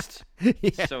texts?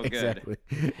 Yeah, so good.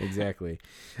 Exactly.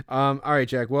 All right,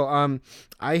 Jack. Well,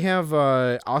 I have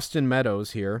Austin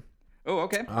Meadows here. Oh,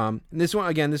 okay. This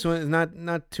one is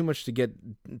not too much to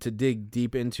dig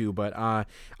deep into, but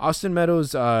Austin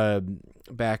Meadows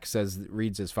back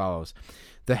reads as follows: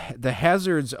 the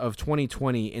hazards of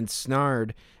 2020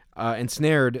 ensnared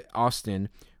Austin,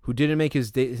 who didn't make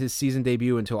his season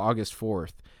debut until August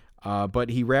 4th, but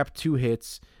he wrapped 2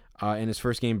 hits in his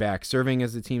first game back, serving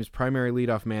as the team's primary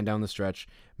leadoff man down the stretch.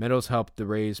 Meadows helped the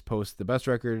Rays post the best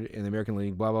record in the American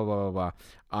League, blah, blah, blah, blah,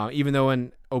 blah. Even though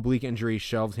an oblique injury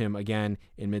shelved him again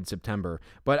in mid-September.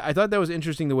 But I thought that was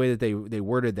interesting the way that they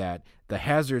worded that. The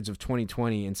hazards of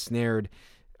 2020 ensnared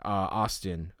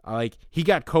Austin. He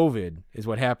got COVID is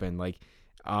what happened.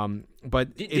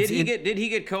 But did he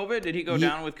get COVID? Did he go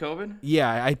down with COVID?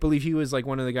 Yeah, I believe he was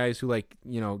one of the guys who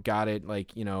got it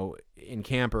in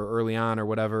camp or early on or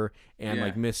whatever,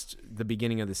 and missed the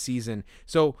beginning of the season.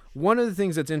 So one of the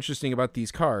things that's interesting about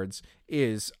these cards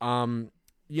is, obviously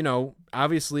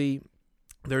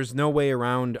there's no way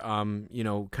around,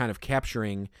 kind of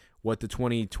capturing what the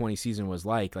 2020 season was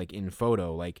like in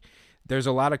photo. There's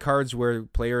a lot of cards where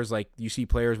players, you see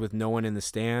players with no one in the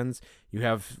stands. You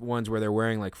have ones where they're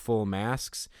wearing full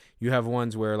masks. You have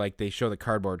ones where they show the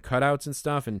cardboard cutouts and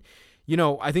stuff. And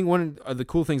I think one of the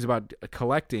cool things about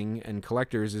collecting and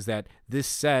collectors is that this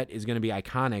set is going to be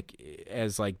iconic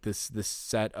as this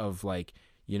set of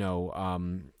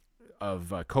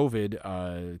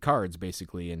COVID cards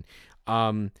basically. And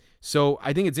so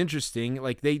I think it's interesting.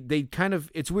 They kind of,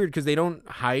 it's weird because they don't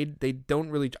hide. They don't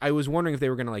really. I was wondering if they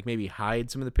were going to maybe hide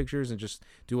some of the pictures and just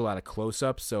do a lot of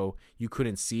close-ups so you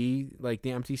couldn't see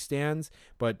the empty stands.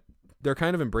 But they're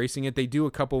kind of embracing it. They do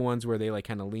a couple ones where they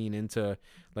kind of lean into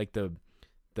the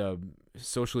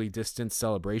socially distanced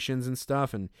celebrations and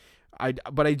stuff. And I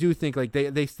do think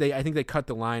they I think they cut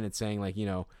the line at saying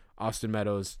Austin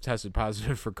Meadows tested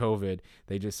positive for COVID.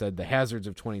 They just said the hazards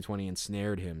of 2020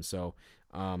 ensnared him. So,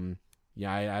 I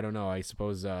don't know. I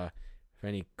suppose if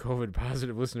any COVID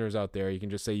positive listeners out there, you can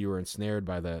just say you were ensnared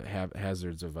by the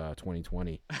hazards of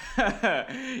 2020.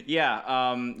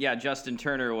 Justin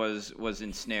Turner was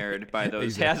ensnared by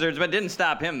those hazards, but didn't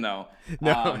stop him though.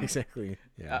 No, exactly.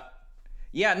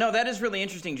 Yeah. No, that is really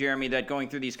interesting, Jeremy, that going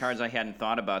through these cards, I hadn't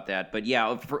thought about that. But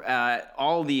yeah, for,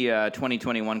 all the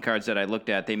 2021 cards that I looked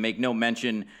at, they make no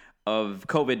mention of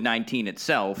COVID-19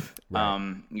 itself.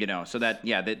 Right. So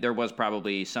that there was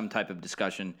probably some type of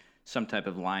discussion, some type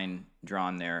of line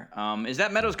drawn there. Is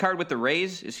that Meadows card with the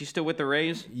Rays? Is he still with the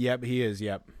Rays? Yep, he is,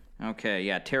 yep. Okay,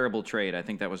 yeah, terrible trade. I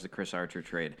think that was the Chris Archer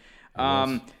trade.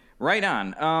 Right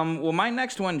on. Well, my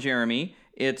next one, Jeremy,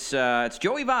 it's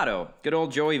Joey Votto. Good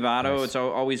old Joey Votto. Nice. It's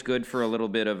always good for a little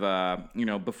bit of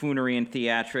buffoonery and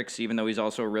theatrics, even though he's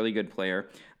also a really good player.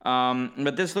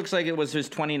 But this looks like it was his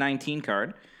 2019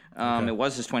 card. Okay. It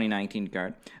was his 2019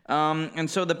 card. And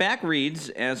so the back reads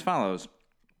as follows.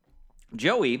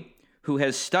 Joey, who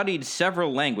has studied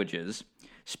several languages,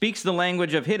 speaks the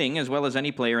language of hitting as well as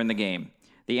any player in the game.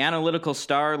 The analytical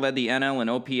star led the NL in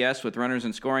OPS with runners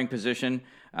in scoring position,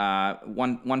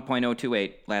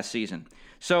 1.028 last season.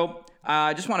 So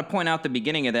I just want to point out the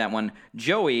beginning of that one.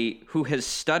 Joey, who has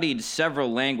studied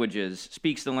several languages,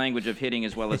 speaks the language of hitting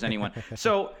as well as anyone.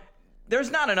 So there's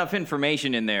not enough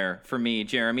information in there for me,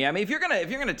 Jeremy. I mean, if you're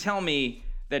gonna tell me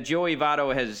that Joey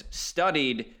Votto has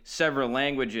studied several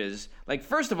languages,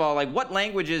 first of all, what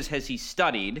languages has he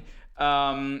studied?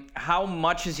 How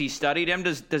much has he studied them?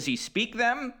 Does he speak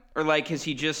them? Or has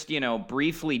he just,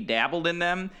 briefly dabbled in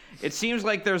them? It seems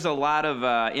like there's a lot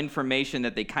of information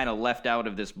that they kind of left out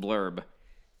of this blurb.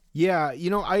 Yeah,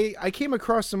 I came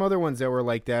across some other ones that were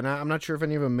like that, and I'm not sure if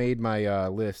any of them made my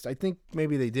list. I think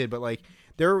maybe they did, but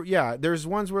there's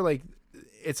ones where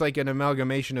it's an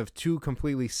amalgamation of two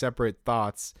completely separate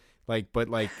thoughts, but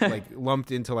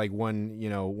lumped into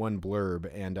one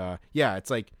blurb, and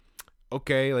it's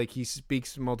okay, he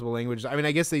speaks multiple languages. I mean,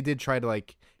 I guess they did try to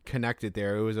connect it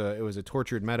there. It was a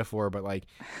tortured metaphor, but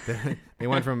they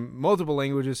went from multiple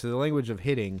languages to the language of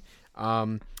hitting.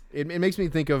 It makes me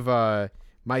think of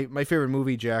my favorite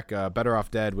movie, Jack, Better Off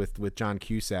Dead with John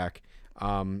Cusack,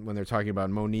 when they're talking about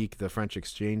Monique, the French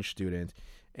exchange student,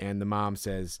 and the mom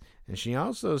says, and she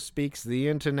also speaks the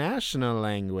international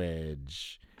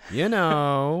language,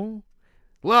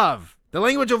 love, the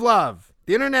language of love.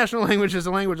 The international language is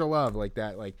the language of love, like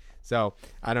that. So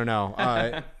I don't know,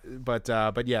 but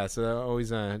yeah. So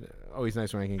always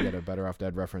nice when I can get a Better Off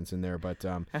Dead reference in there. But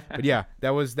yeah,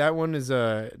 that one is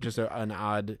just an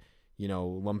odd,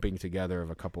 lumping together of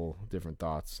a couple different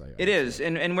thoughts. It is,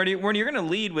 and when you're going to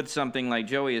lead with something like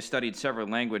Joey has studied several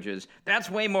languages, that's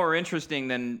way more interesting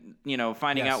than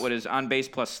finding out what his on base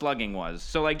plus slugging was.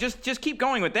 So just keep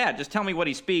going with that. Just tell me what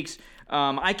he speaks.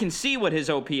 I can see what his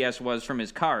OPS was from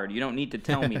his card. You don't need to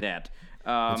tell me that.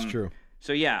 That's true.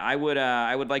 So yeah, I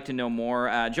would like to know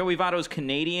more. Joey Votto's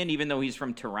Canadian, even though he's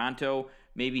from Toronto.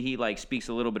 Maybe he speaks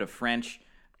a little bit of French.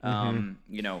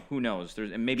 Who knows?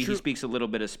 Maybe he speaks a little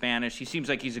bit of Spanish. He seems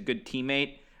like he's a good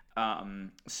teammate.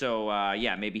 So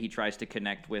maybe he tries to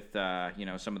connect with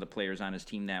some of the players on his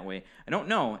team that way. I don't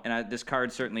know, and this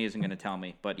card certainly isn't going to tell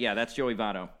me. But yeah, that's Joey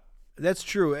Votto. That's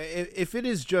true. If it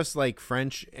is just like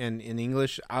French and in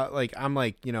English, I'm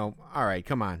like, all right,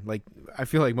 come on. Like, I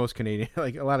feel like most Canadian,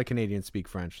 like a lot of Canadians speak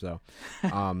French, so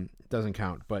doesn't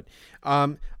count. But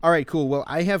all right, cool. Well,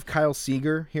 I have Kyle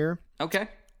Seager here. Okay.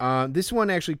 This one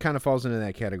actually kind of falls into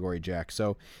that category, Jack.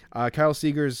 So Kyle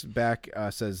Seager's back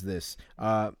says this.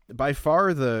 By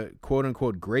far the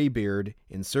quote-unquote graybeard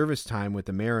in service time with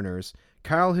the Mariners,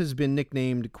 Kyle has been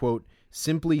nicknamed, quote,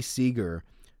 simply Seager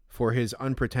for his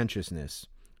unpretentiousness.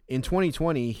 In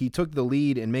 2020, he took the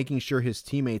lead in making sure his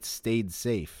teammates stayed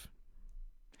safe.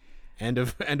 End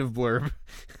of blurb.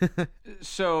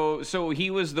 So he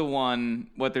was the one,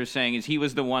 what they're saying is he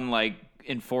was the one, like,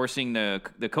 enforcing the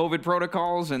COVID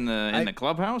protocols in the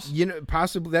clubhouse?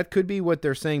 Possibly that could be what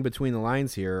they're saying between the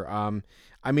lines here. Or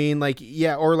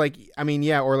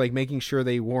making sure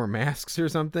they wore masks or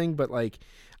something. But like,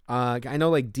 I know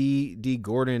like D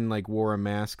Gordon like wore a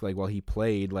mask like while he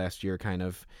played last year, kind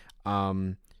of.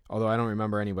 Although I don't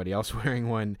remember anybody else wearing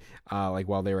one like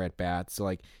while they were at bat. So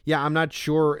like, yeah, I'm not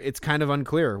sure. It's kind of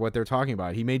unclear what they're talking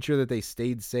about. He made sure that they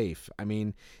stayed safe. I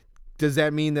mean, does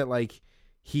that mean that like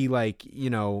he he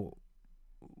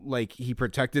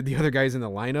protected the other guys in the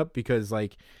lineup because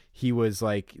like he was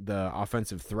like the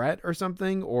offensive threat or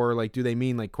something? Or like, do they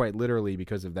mean like quite literally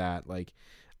because of that? Like,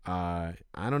 I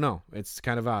don't know. It's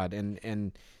kind of odd.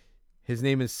 And his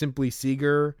name is simply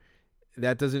Seager.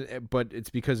 That doesn't, but it's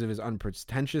because of his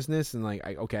unpretentiousness. And like,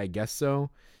 I guess so.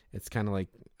 It's kind of like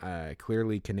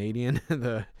clearly Canadian,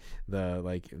 the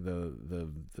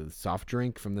soft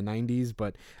drink from the 90s.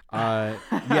 But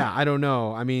yeah, I don't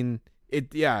know. I mean,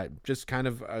 just kind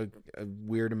of a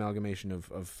weird amalgamation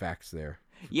of facts there.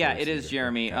 Yeah, it is,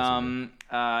 Jeremy.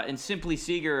 And simply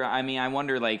Seager, I mean, I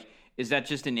wonder, like, is that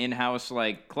just an in-house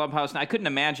like clubhouse? I couldn't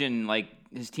imagine like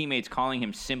his teammates calling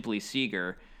him simply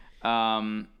Seager.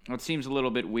 It seems a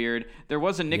little bit weird. There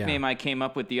was a nickname I came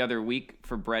up with the other week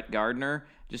for Brett Gardner,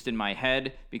 just in my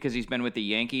head, because he's been with the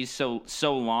Yankees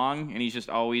so long, and he's just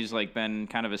always like been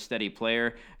kind of a steady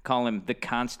player. Call him the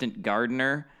Constant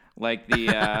Gardener, like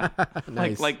the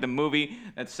nice. like the movie.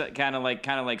 That's kind of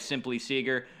like Simply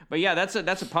Seager. But yeah, that's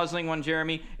a puzzling one,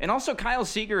 Jeremy. And also Kyle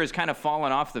Seager has kind of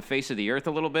fallen off the face of the earth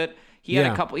a little bit. He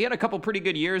had a couple pretty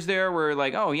good years there where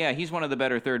like, oh yeah, he's one of the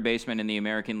better third basemen in the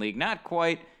American League. Not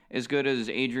quite as good as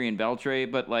Adrian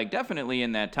Beltre, but like definitely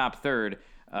in that top third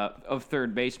of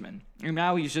third basemen. And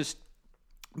now he's just,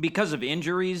 because of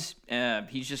injuries,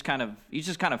 he's just kind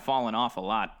of fallen off a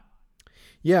lot.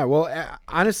 Yeah, well,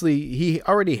 honestly, he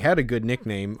already had a good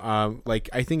nickname. Like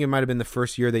I think it might have been the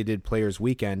first year they did Players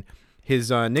Weekend.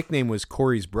 His nickname was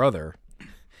Corey's brother.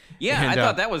 Yeah, and I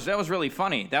thought that was really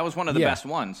funny. That was one of the best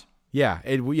ones. Yeah,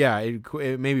 it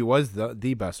maybe was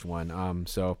the best one.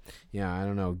 So yeah, I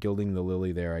don't know, gilding the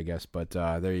lily there, I guess. But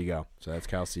there you go. So that's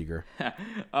Kyle Seager.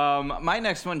 My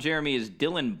next one, Jeremy, is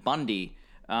Dylan Bundy.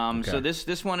 Okay. So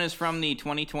this one is from the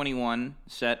 2021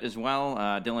 set as well.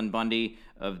 Dylan Bundy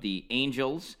of the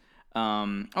Angels.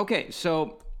 Okay,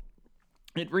 so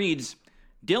it reads,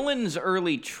 Dylan's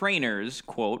early trainers,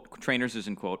 quote, trainers is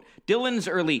in quote, Dylan's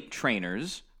early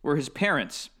trainers were his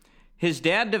parents. His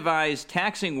dad devised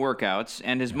taxing workouts,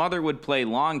 and his mother would play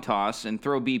long toss and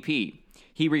throw BP.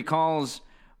 He recalls,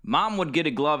 Mom would get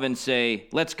a glove and say,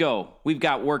 let's go, we've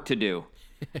got work to do.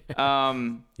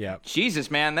 Yeah.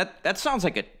 Jesus, man, that sounds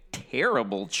like a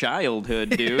terrible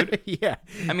childhood, dude. Yeah.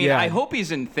 I mean, I hope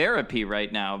he's in therapy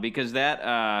right now because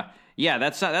that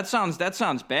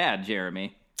sounds bad,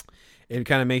 Jeremy. It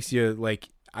kind of makes you like,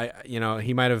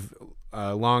 he might have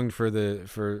longed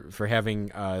for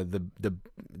having a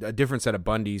different set of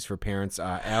Bundys for parents,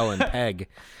 Al and Peg.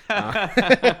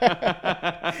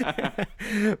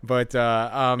 But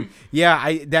that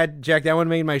one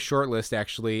made my short list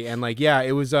actually, and like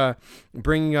it was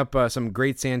bringing up some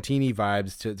Great Santini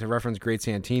vibes to reference Great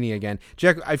Santini again.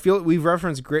 Jack, I feel we've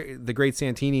referenced the Great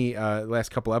Santini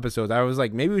last couple episodes. I was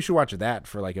like, maybe we should watch that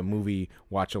for like a movie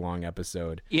watch along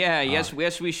episode. Yeah, yes,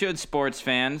 we should, sports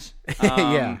fans.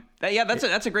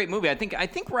 That's a great movie. I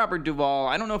think Robert Duvall,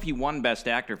 I don't know if he won Best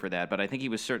Actor for that, but I think he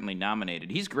was certainly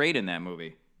nominated. He's great in that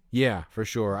movie. Yeah, for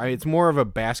sure. It's more of a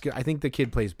I think the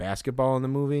kid plays basketball in the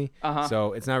movie,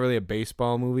 so it's not really a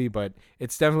baseball movie, but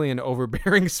it's definitely an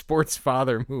overbearing sports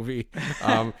father movie,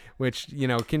 which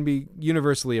can be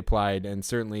universally applied, and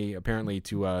certainly apparently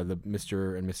to the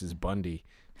Mr. and Mrs. Bundy.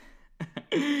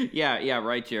 Yeah,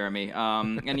 right, Jeremy.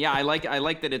 And yeah, I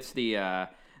like that it's the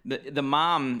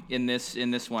mom in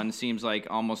this one seems like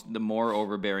almost the more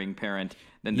overbearing parent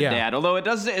than the dad. Although it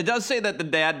does say that the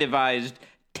dad devised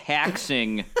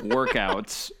taxing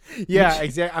workouts. Yeah,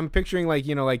 exactly. I'm picturing like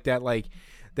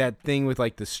that thing with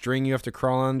like the string you have to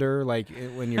crawl under, like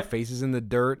when your face is in the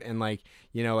dirt, and like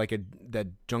like that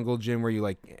jungle gym where you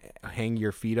like hang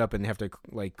your feet up and have to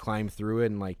like climb through it,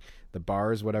 and like the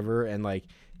bars, whatever, and like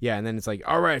and then it's like,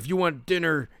 all right, if you want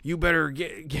dinner, you better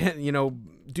get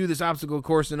do this obstacle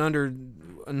course in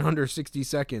under 60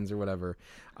 seconds or whatever.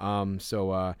 That's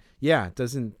not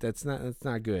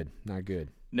good. Not good.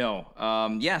 No.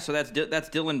 So that's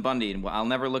Dylan Bundy, and I'll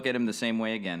never look at him the same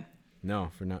way again.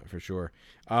 No, for sure.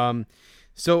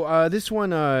 This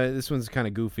one's kind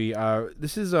of goofy.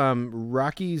 This is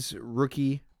Rockies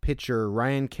rookie pitcher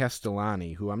Ryan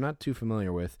Castellani, who I'm not too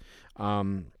familiar with.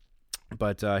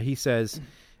 But he says,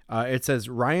 it says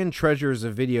Ryan treasures a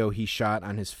video he shot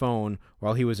on his phone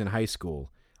while he was in high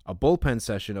school, a bullpen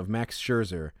session of Max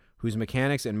Scherzer, whose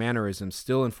mechanics and mannerisms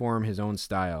still inform his own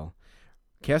style.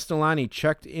 Castellani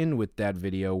checked in with that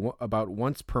video about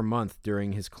once per month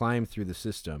during his climb through the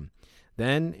system.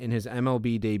 Then, in his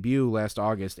MLB debut last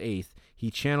August 8th,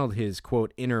 he channeled his,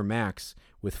 quote, inner Max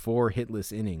with 4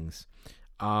 hitless innings.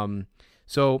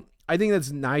 So I think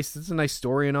that's nice. That's a nice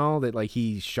story and all, that like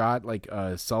he shot like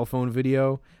a cell phone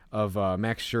video of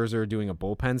Max Scherzer doing a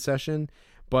bullpen session.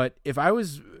 But if I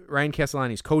was Ryan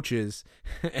Castellani's coaches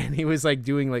and he was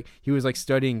like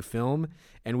studying film,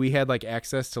 and we had like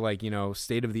access to like,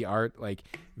 state of the art like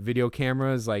video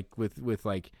cameras, like with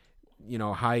like,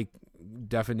 high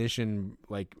definition,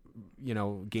 like,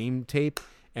 game tape,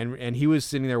 and he was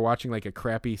sitting there watching like a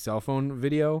crappy cell phone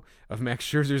video of Max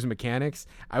Scherzer's mechanics,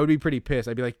 I would be pretty pissed.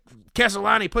 I'd be like,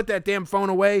 Castellani, put that damn phone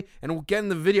away and we'll get in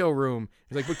the video room.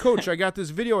 He's like, but coach, I got this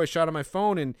video I shot on my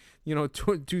phone in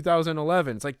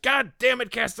 2011. It's like, God damn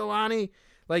it, Castellani,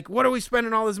 like, what are we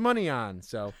spending all this money on?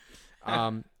 So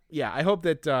I hope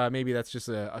that maybe that's just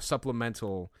a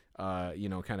supplemental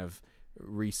kind of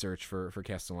research for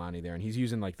Castellani there, and he's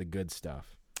using like the good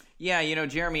stuff. Yeah,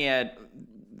 Jeremy,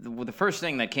 the first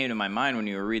thing that came to my mind when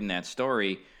you were reading that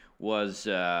story was,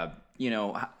 I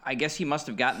guess he must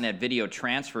have gotten that video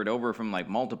transferred over from like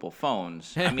multiple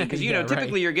phones. I mean, because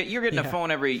typically you're getting a phone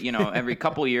every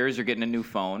couple years, you're getting a new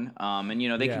phone,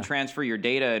 and they can transfer your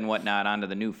data and whatnot onto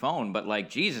the new phone. But like,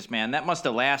 Jesus, man, that must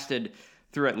have lasted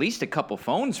through at least a couple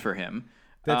phones for him.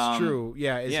 That's true.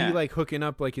 Yeah. Is he like hooking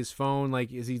up like his phone?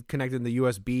 Like, is he connecting the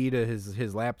USB to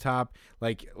his laptop?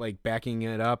 Like backing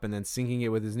it up and then syncing it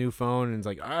with his new phone? And it's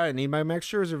like, I need my Max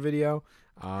Scherzer video.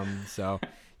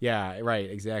 Yeah, right.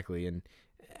 Exactly. And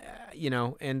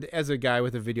and as a guy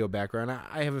with a video background,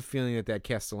 I have a feeling that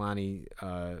Castellani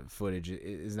footage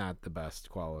is not the best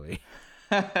quality.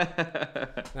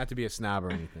 Not to be a snob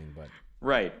or anything, but.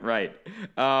 Right.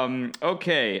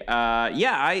 Okay.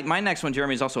 My next one,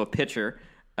 Jeremy, is also a pitcher.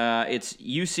 It's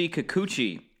Yusei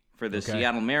Kikuchi for the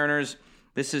Seattle Mariners.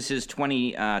 This is his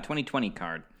 2020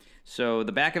 card. So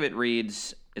the back of it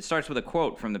reads, it starts with a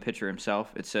quote from the pitcher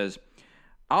himself. It says,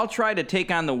 "I'll try to take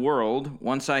on the world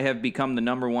once I have become the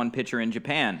number 1 pitcher in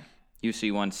Japan,"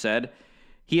 Yusei once said.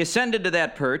 He ascended to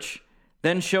that perch,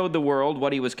 then showed the world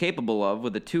what he was capable of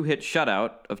with a 2-hit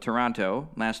shutout of Toronto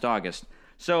last August.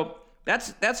 So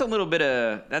that's a little bit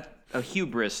of a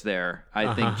hubris there,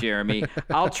 I think, Jeremy.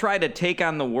 I'll try to take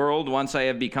on the world once I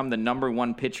have become the number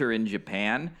 1 pitcher in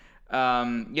Japan.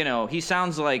 He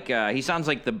sounds like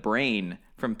the Brain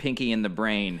from Pinky and the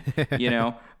Brain.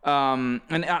 And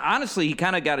honestly, he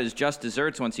kind of got his just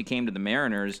desserts once he came to the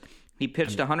Mariners. He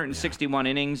pitched 161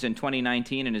 innings in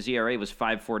 2019, and his ERA was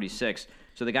 5.46.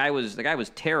 So the guy was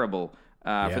terrible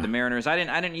for the Mariners. I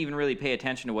didn't even really pay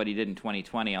attention to what he did in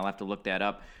 2020. I'll have to look that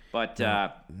up. But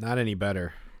not any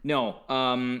better. No.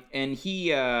 And he,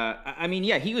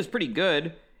 he was pretty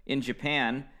good in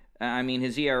Japan.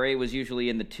 His ERA was usually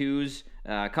in the 2s.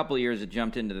 A couple of years it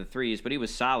jumped into the 3s, but he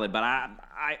was solid. But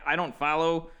I don't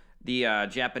follow the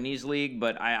Japanese league,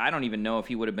 but I don't even know if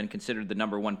he would have been considered the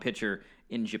number 1 pitcher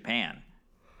in Japan.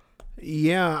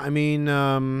 Yeah,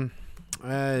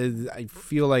 I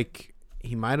feel like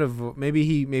he might have maybe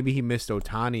he missed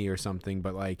Ohtani or something,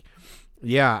 but like,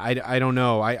 yeah, I don't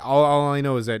know. All I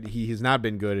know is that he has not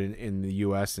been good in the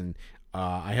U.S. and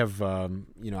I have I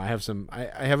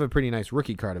have a pretty nice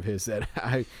rookie card of his that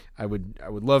I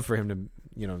would love for him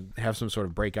to have some sort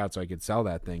of breakout so I could sell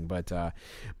that thing, but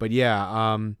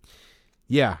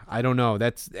yeah, I don't know.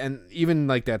 And even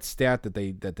like that stat that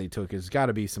they took has got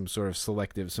to be some sort of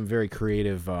selective, some very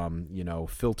creative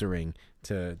filtering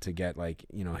to get like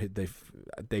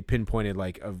they pinpointed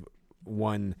like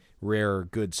one rare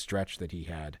good stretch that he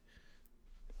had.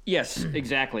 Yes,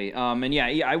 exactly. And yeah,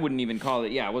 I wouldn't even call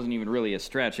it. Yeah, it wasn't even really a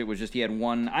stretch. It was just he had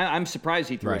one. I'm surprised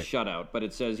he threw a Right. shutout, but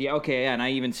it says and I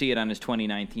even see it on his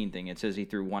 2019 thing. It says he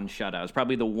threw one shutout. It's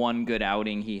probably the one good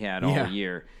outing he had all Yeah.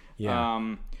 year.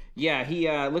 Yeah. He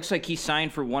looks like he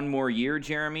signed for one more year.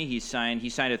 Jeremy, he signed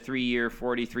a 3-year,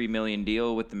 $43 million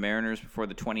deal with the Mariners before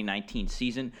the 2019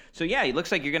 season. So yeah, he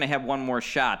looks like you're going to have one more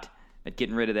shot at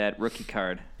getting rid of that rookie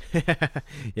card.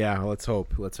 Yeah, let's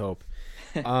hope.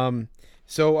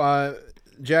 So,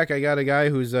 Jack, I got a guy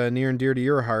who's near and dear to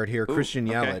your heart here, Christian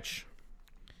okay. Yelich.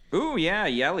 Ooh, yeah,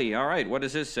 Yelly. All right, what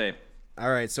does this say?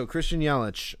 All right, so Christian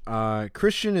Yelich.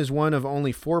 Christian is one of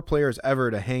only 4 players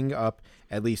ever to hang up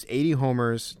at least 80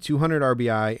 homers, 200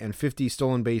 RBI, and 50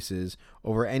 stolen bases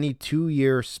over any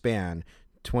 2-year span,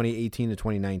 2018 to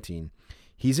 2019.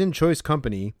 He's in choice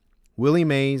company, Willie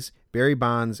Mays, Barry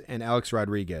Bonds, and Alex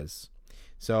Rodriguez.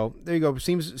 So there you go.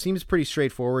 Seems pretty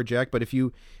straightforward, Jack. But if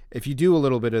you do a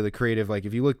little bit of the creative, like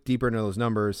if you look deeper into those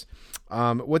numbers,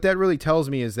 what that really tells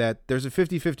me is that there's a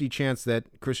 50-50 chance that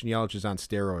Christian Yelich is on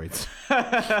steroids.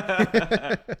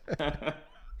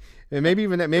 And maybe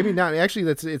not. Actually,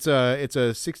 it's a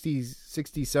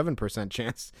 67%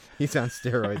 chance he's on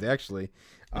steroids. Actually,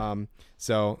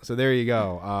 so there you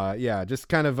go. Yeah, just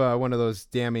kind of one of those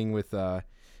damning with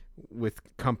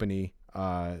company.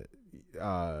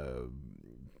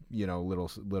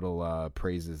 Little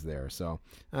praises there. So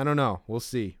I don't know. We'll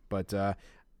see. But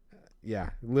it's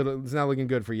not looking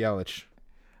good for Yelich.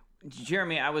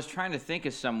 Jeremy, I was trying to think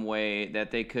of some way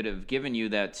that they could have given you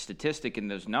that statistic in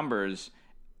those numbers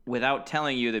without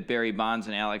telling you that Barry Bonds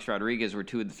and Alex Rodriguez were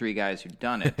 2 of the 3 guys who'd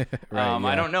done it. Right, yeah.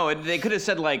 I don't know. They could have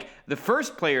said, like, the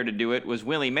first player to do it was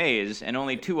Willie Mays, and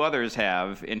only 2 others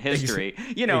have in history.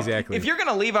 Exactly. If you're going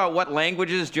to leave out what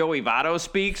languages Joey Votto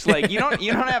speaks, like, you don't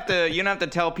have to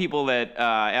tell people that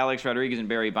Alex Rodriguez and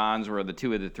Barry Bonds were the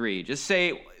 2 of the 3. Just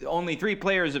say only 3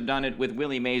 players have done it, with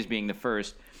Willie Mays being the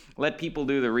first. Let people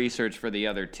do the research for the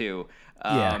other 2.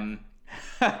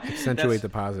 Accentuate the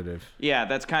positive. Yeah,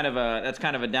 that's kind of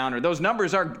a downer. Those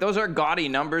are gaudy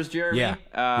numbers, Jeremy. Yeah.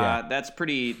 That's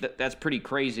pretty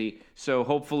crazy. So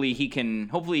hopefully he can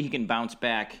bounce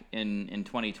back in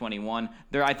 2021.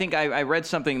 I think I read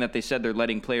something that they said they're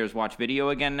letting players watch video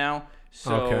again now.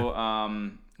 So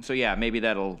Okay. So yeah, maybe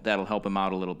that'll help him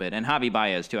out a little bit. And Javi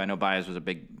Baez too. I know Baez was a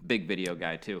big video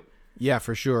guy too. Yeah,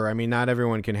 for sure. I mean, not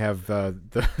everyone can have the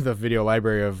video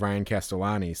library of Ryan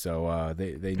Castellani, so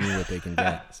they knew what they can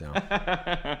get. So,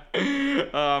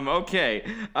 okay.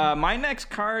 My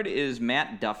next card is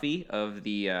Matt Duffy of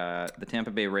the Tampa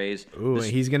Bay Rays. Ooh,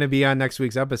 he's going to be on next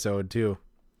week's episode too.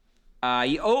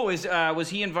 Was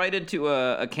he invited to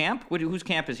a camp? Whose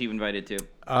camp is he invited to?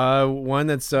 One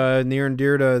that's near and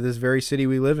dear to this very city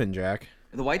we live in, Jack.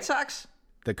 The White Sox?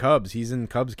 The Cubs. He's in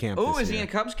Cubs camp. Oh, this is he year. in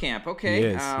Cubs camp? Okay. He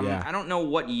is, yeah. I don't know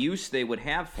what use they would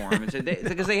have for him.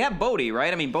 Because they have Bodie,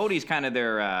 right? I mean, Bodie's kind of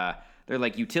their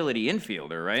like utility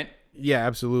infielder, right? Yeah,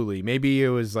 absolutely. Maybe it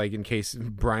was like in case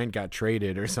Bryant got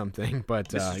traded or something, but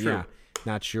This is true. yeah,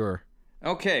 not sure.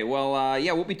 Okay, well,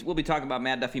 we'll be talking about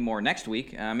Matt Duffy more next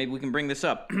week. Maybe we can bring this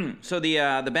up. So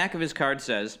the back of his card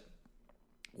says,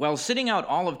 while sitting out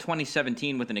all of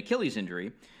 2017 with an Achilles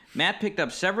injury, Matt picked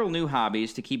up several new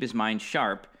hobbies to keep his mind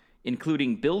sharp,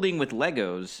 including building with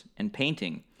Legos and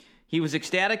painting. He was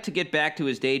ecstatic to get back to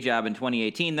his day job in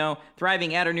 2018, though,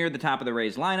 thriving at or near the top of the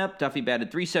Rays lineup. Duffy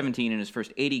batted .317 in his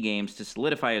first 80 games to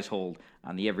solidify his hold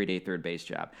on the everyday third base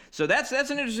job. So that's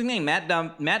an interesting thing.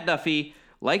 Matt Duffy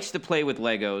likes to play with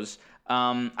Legos.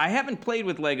 I haven't played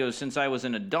with Legos since I was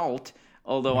an adult,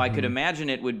 although I could imagine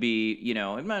it would be,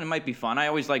 it might be fun. I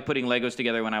always liked putting Legos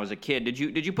together when I was a kid. Did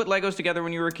you put Legos together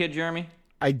when you were a kid, Jeremy?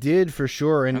 I did for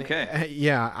sure, and Okay.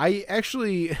 yeah, I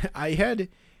had,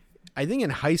 I think in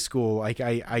high school, like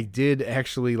I did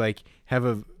actually like have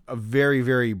a very,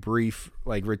 very brief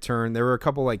like return. There were a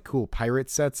couple like cool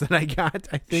pirate sets that I got,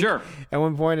 I think, Sure. at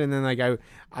one point, and then like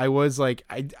I was like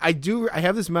I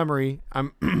have this memory.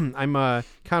 I'm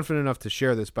confident enough to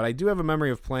share this, but I do have a memory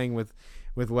of playing with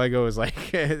Legos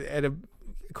like at a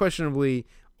questionably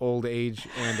old age,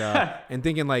 and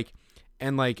thinking like.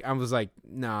 And like I was like,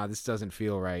 nah, this doesn't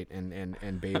feel right,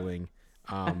 and bailing,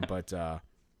 but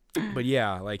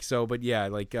yeah, like so, but yeah,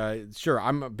 like sure,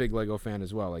 I'm a big Lego fan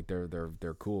as well. Like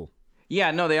they're cool.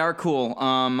 Yeah, no, they are cool.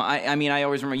 I mean, I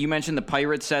always remember you mentioned the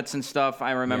pirate sets and stuff.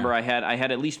 I remember Yeah. I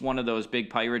had at least one of those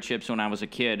big pirate ships when I was a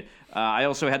kid. I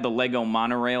also had the Lego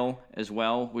monorail as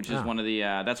well, which is one of the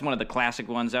that's one of the classic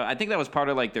ones. I think that was part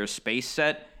of like their space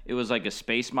set. It was like a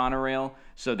space monorail,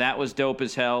 so that was dope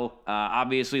as hell.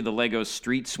 Obviously, the Lego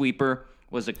Street Sweeper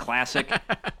was a classic.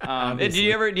 Did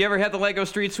you ever have the Lego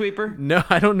Street Sweeper? No,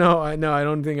 I don't know. No, I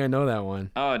don't think I know that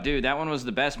one. Oh, dude, that one was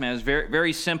the best, man. It was very,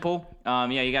 very simple. Yeah,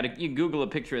 you can Google a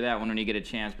picture of that one when you get a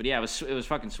chance. But yeah, it was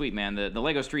fucking sweet, man. The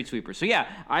Lego Street Sweeper. So yeah,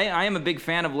 I am a big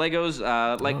fan of Legos.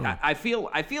 I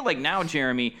feel like now,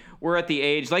 Jeremy, we're at the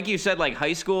age, like you said, like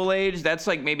high school age. That's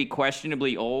like maybe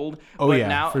questionably old. Oh but yeah,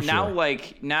 now, for sure.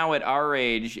 now at our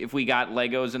age, if we got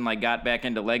Legos and like got back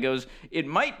into Legos, it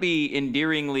might be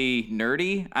endearingly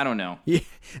nerdy. I don't know. Yeah.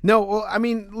 No, well, I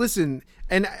mean, listen,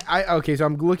 and okay, so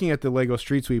I'm looking at the Lego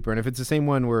Street Sweeper, and if it's the same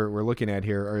one we're looking at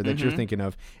here, or that you're thinking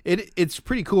of, it's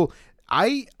pretty cool.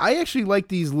 I actually like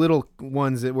these little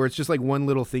ones where it's just like one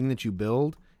little thing that you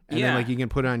build, and then like you can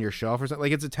put it on your shelf or something.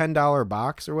 Like it's a $10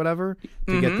 box or whatever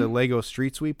to get the Lego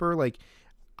Street Sweeper. Like,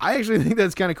 I actually think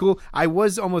that's kind of cool. I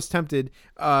was almost tempted.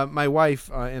 My wife,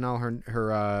 in all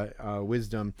her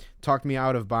wisdom, talked me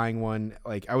out of buying one.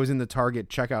 Like, I was in the Target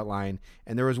checkout line,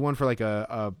 and there was one for like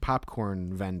a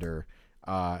popcorn vendor,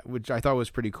 which I thought was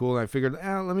pretty cool. And I figured,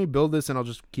 let me build this, and I'll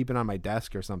just keep it on my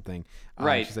desk or something.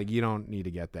 Right. She's like, you don't need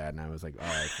to get that, and I was like, all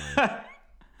right,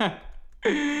 fine.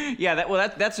 Yeah,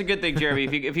 that's a good thing, Jeremy.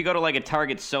 If you go to like a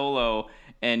Target Solo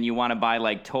and you want to buy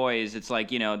like toys, it's like,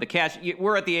 the cash.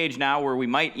 We're at the age now where we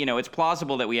might, it's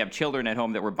plausible that we have children at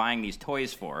home that we're buying these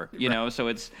toys for, know. So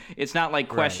it's not like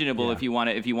questionable if you want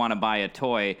to buy a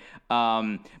toy.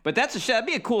 But that'd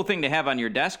be a cool thing to have on your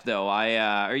desk, though.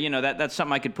 That's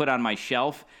something I could put on my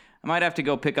shelf. I might have to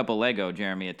go pick up a Lego,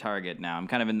 Jeremy, at Target now. I'm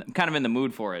kind of in the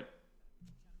mood for it.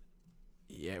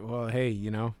 Yeah, well, hey,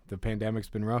 the pandemic's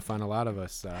been rough on a lot of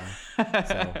us, so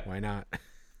why not?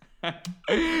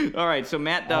 All right, so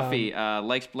Matt Duffy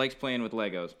likes playing with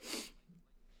Legos.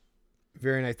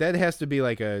 Very nice. That has to be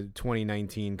like a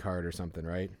 2019 card or something,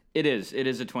 right? It is. It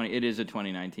is a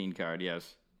 2019 card.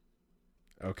 Yes.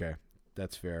 Okay,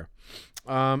 that's fair.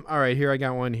 All right, here I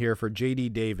got one here for J.D.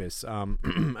 Davis,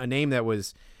 a name that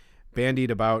was bandied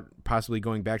about possibly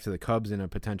going back to the Cubs in a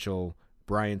potential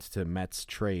Bryant to Mets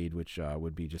trade, which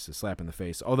would be just a slap in the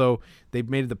face. Although they've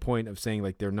made the point of saying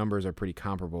like their numbers are pretty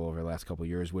comparable over the last couple of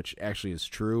years, which actually is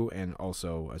true, and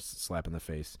also a slap in the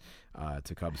face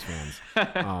to Cubs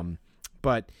fans.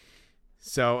 But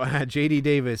so J.D.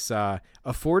 Davis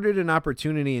afforded an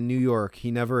opportunity in New York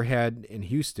he never had in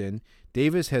Houston.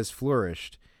 Davis has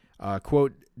flourished.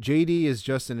 Quote, J.D. is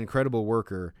just an incredible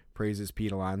worker, praises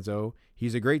Pete Alonso.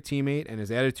 He's a great teammate, and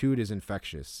his attitude is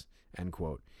infectious, end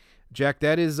quote. Jack,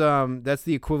 that is that's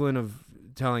the equivalent of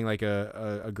telling like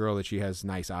a girl that she has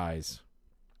nice eyes.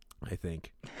 I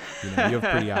think, you have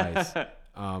pretty eyes,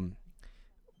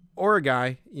 or a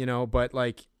guy, but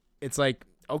like it's like,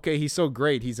 okay, he's so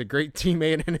great, he's a great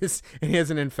teammate, and he has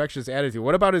an infectious attitude.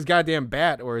 What about his goddamn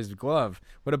bat or his glove?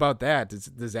 What about that?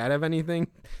 Does that have anything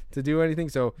to do anything?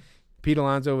 So Pete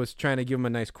Alonso was trying to give him a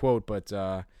nice quote, but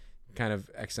kind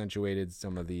of accentuated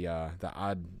some of the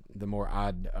more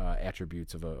odd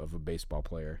attributes of a baseball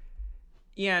player.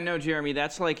 Yeah, no, Jeremy,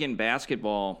 that's like in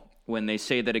basketball when they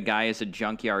say that a guy is a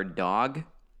junkyard dog,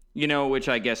 which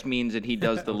I guess means that he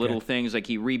does the little things, like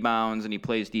he rebounds and he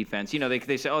plays defense.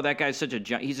 They say, oh, that guy's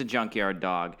he's a junkyard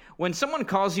dog. When someone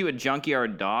calls you a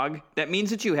junkyard dog, that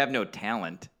means that you have no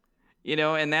talent.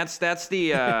 And that's the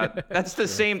that's the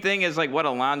same thing as like what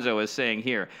Alonso is saying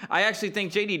here. I actually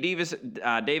think J.D. Davis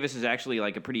is actually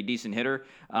like a pretty decent hitter,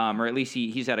 or at least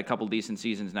he's had a couple decent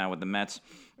seasons now with the Mets.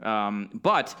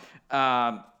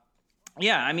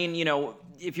 Yeah, I mean,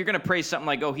 if you're gonna praise something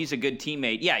like, oh, he's a good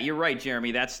teammate, yeah, you're right,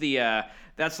 Jeremy. That's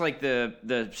that's like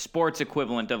the sports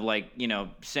equivalent of like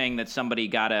saying that somebody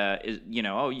got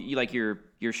oh, you like your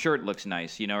shirt looks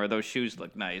nice, or those shoes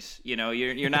look nice.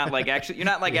 You're not like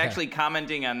actually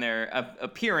commenting on their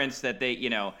appearance that they,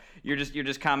 you're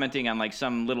just commenting on like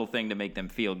some little thing to make them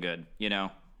feel good,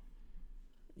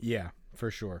 Yeah, for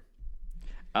sure.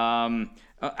 I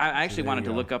actually wanted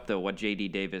to look up though what J.D.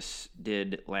 Davis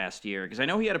did last year, because I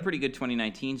know he had a pretty good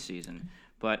 2019 season,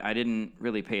 but I didn't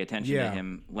really pay attention to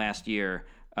him last year.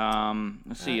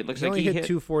 Let's see. It looks like he hit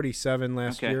 247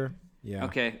 last year. Yeah.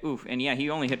 Okay. Oof. And yeah, he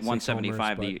only hit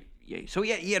 175. So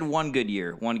he had one good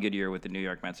year with the New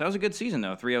York Mets. That was a good season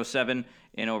though. 307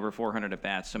 and over 400 at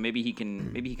bats. So maybe he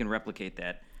can replicate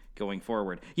that going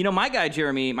forward. My guy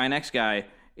Jeremy, my next guy,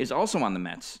 is also on the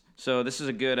Mets. So this is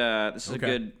a good a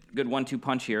good 1-2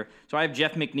 punch here. So I have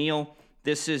Jeff McNeil.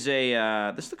 This is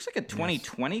this looks like a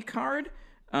 2020 card.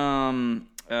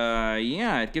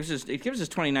 It gives us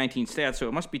 2019 stats, so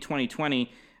it must be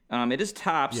 2020. It is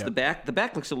Topps. Yep. The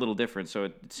back looks a little different, so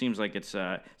it seems like it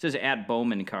says at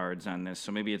Bowman cards on this,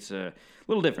 so maybe it's a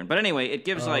little different. But anyway, it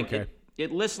gives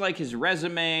it lists like his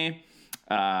resume,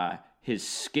 his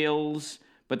skills,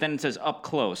 but then it says up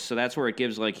close. So that's where it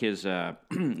gives like his,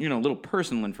 little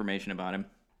personal information about him.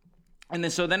 And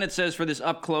then it says for this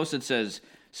up close, it says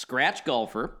scratch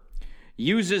golfer,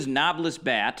 uses knobless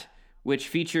bat, which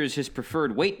features his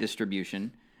preferred weight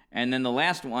distribution. And then the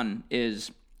last one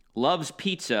is loves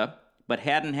pizza, but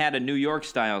hadn't had a New York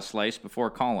style slice before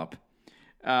call-up.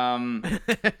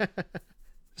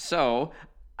 So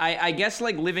I guess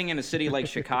like living in a city like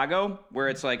Chicago, where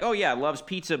it's like, oh yeah, loves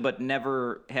pizza, but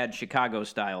never had Chicago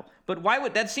style. But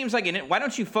why seems like why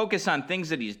don't you focus on things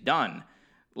that he's done?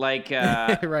 Like,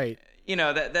 right.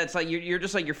 That's like you're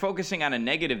just like you're focusing on a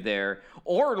negative there,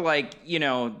 or like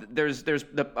there's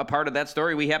a part of that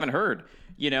story we haven't heard.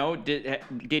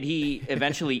 Did he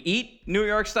eventually eat New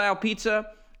York style pizza,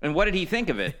 and what did he think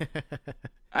of it?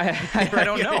 I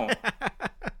don't know.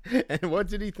 And what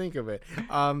did he think of it?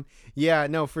 Yeah,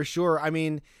 no, for sure. I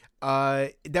mean,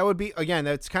 that would be again.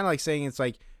 That's kind of like saying it's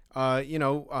like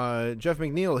Jeff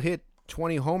McNeil hit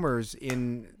 20 homers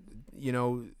in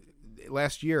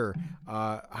last year.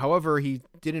 However, he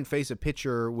didn't face a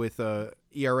pitcher with a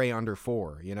ERA under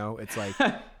 4. It's like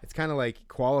it's kind of like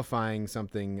qualifying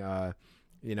something.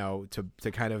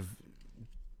 To kind of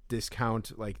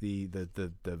discount like the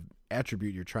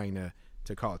attribute you're trying to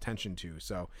call attention to.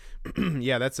 So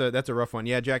yeah, that's a rough one.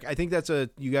 Yeah, Jack, I think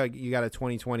you got a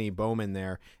 2020 Bowman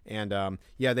there, and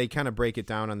they kind of break it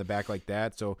down on the back like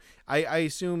that. So I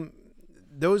assume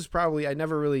those probably I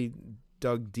never really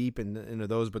dug deep into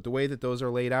those, but the way that those are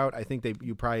laid out, I think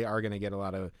you probably are going to get a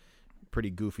lot of pretty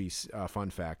goofy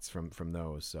fun facts from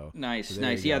those. So nice.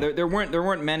 Yeah, there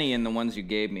weren't many in the ones you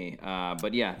gave me,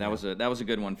 but yeah, that was a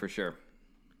good one for sure.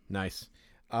 Nice.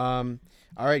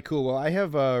 All right, cool. Well, I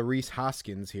have Rhys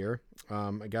Hoskins here,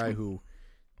 a guy who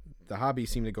the hobby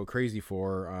seemed to go crazy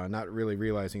for, not really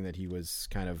realizing that he was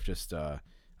kind of just a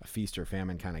feast or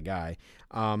famine kind of guy.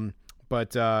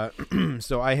 But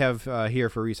so I have here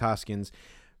for Rhys Hoskins.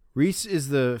 Rhys is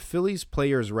the Phillies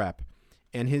players rep,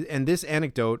 and this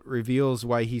anecdote reveals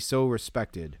why he's so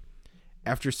respected.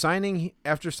 After signing,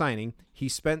 he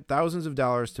spent thousands of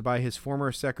dollars to buy his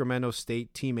former Sacramento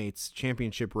State teammates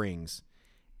championship rings,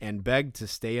 and begged to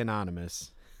stay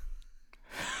anonymous.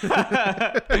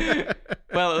 Well,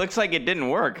 it looks like it didn't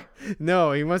work.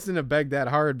 No, he mustn't have begged that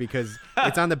hard because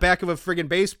it's on the back of a friggin'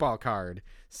 baseball card.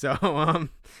 So,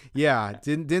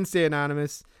 didn't stay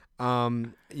anonymous.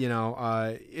 It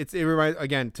reminds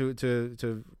again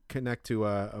to connect to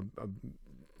a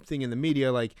thing in the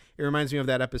media. Like it reminds me of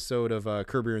that episode of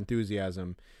Curb Your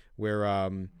Enthusiasm where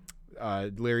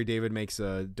Larry David makes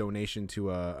a donation to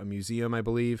a museum, I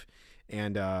believe.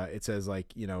 And it says,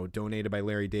 like, donated by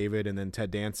Larry David, and then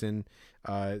Ted Danson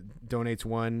donates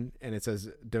one, and it says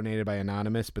donated by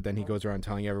Anonymous, but then he goes around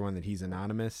telling everyone that he's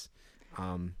anonymous.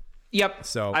 Yep.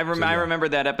 So I remember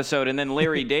that episode, and then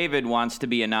Larry David wants to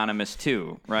be anonymous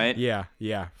too, right?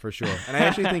 Yeah, for sure. And I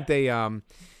actually think they,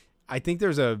 I think they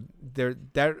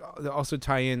also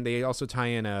tie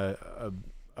in a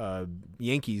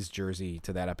Yankees jersey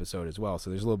to that episode as well. So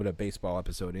there's a little bit of baseball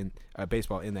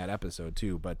in that episode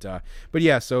too. But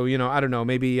yeah, so I don't know.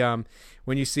 Maybe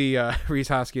when you see Rhys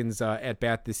Hoskins at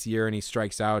bat this year and he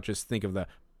strikes out, just think of the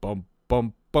bum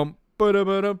bum bum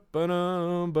ba-da-ba-da,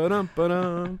 ba-dum, ba-dum,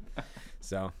 ba-dum.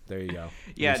 So there you go.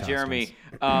 Yeah, Rhys Jeremy.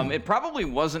 Hoskins. It probably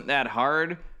wasn't that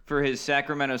hard for his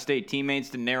Sacramento State teammates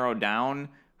to narrow down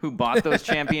who bought those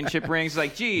championship rings.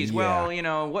 Like, geez, well,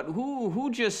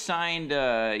 who just signed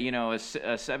a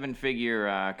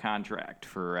 7-figure contract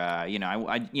for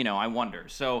I wonder.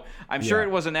 So I'm sure it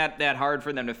wasn't that hard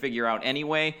for them to figure out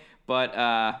anyway. But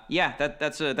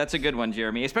that's a good one,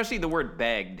 Jeremy. Especially the word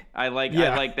begged. I like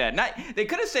that. They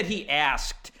could have said he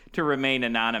asked to remain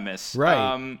anonymous.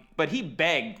 Right. But he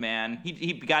begged, man.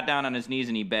 He got down on his knees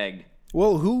and he begged.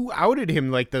 Well, who outed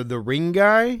him? Like the ring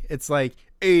guy? It's like,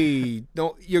 hey,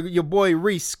 your boy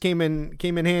Rhys came in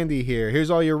handy here.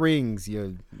 Here's all your rings,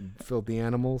 you filthy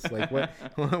animals. Like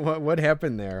what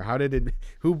happened there? How did it?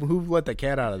 Who let the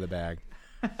cat out of the bag?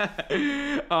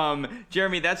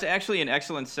 Jeremy, that's actually an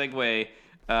excellent segue.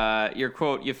 Your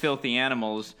quote, "You filthy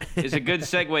animals," is a good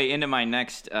segue into my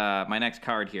next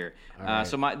card here. Right.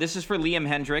 So this is for Liam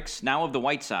Hendriks, now of the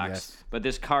White Sox. Yes. But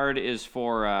this card is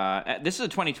for this is a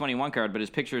 2021 card, but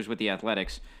his picture is with the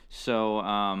Athletics. So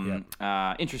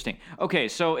interesting. Okay,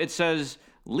 so it says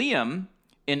Liam,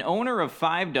 an owner of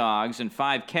 5 dogs and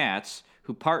 5 cats,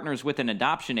 who partners with an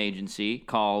adoption agency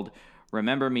called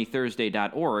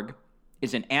RememberMeThursday.org,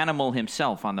 is an animal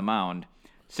himself on the mound.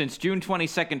 Since June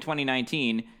 22nd,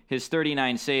 2019, his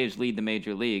 39 saves lead the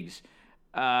major leagues.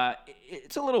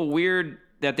 It's a little weird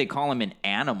that they call him an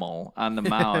animal on the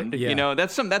mound. Yeah.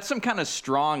 That's some kind of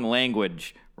strong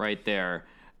language right there.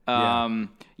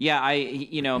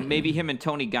 Maybe him and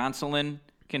Tony Gonsolin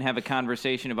can have a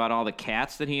conversation about all the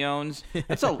cats that he owns.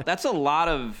 That's a lot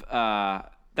of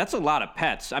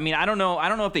pets. I mean, I don't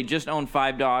know if they just own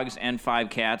 5 dogs and 5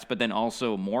 cats, but then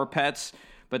also more pets.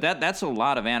 But that's a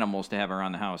lot of animals to have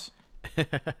around the house.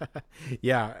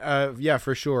 Yeah,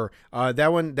 for sure.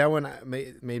 That one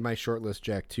made my short list,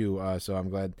 Jack, too. So I'm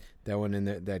glad that one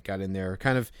that got in there,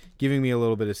 kind of giving me a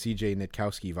little bit of CJ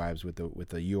Nitkowski vibes with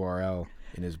the URL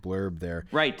in his blurb there.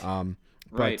 Right.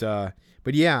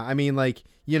 But yeah, I mean, like,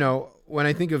 you know, when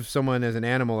I think of someone as an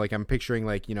animal, like I'm picturing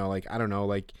like, you know, like, I don't know,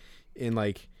 like in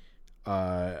like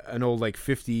an old like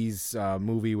 50s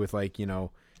movie with like, you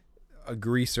know, a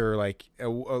greaser, like a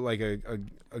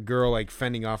girl like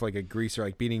fending off like a greaser,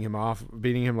 like beating him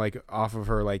like off of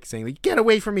her, like saying like, "Get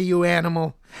away from me, you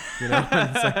animal!" You know,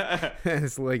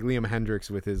 it's like Liam Hendricks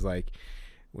with his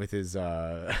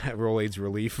Rolaids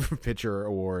Relief Pitcher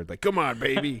Award, like, "Come on,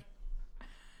 baby."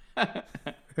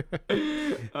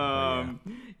 Liam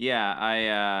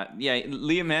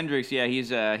Hendricks,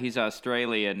 he's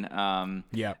Australian.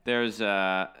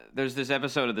 There's this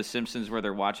episode of The Simpsons where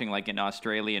they're watching like an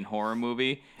Australian horror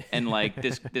movie, and like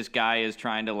this guy is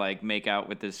trying to like make out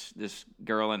with this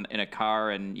girl in a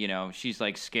car, and you know she's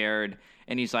like scared,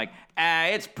 and he's like,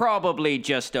 it's probably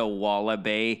just a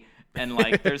wallaby, and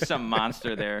like there's some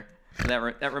monster there.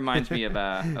 That reminds me of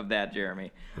that,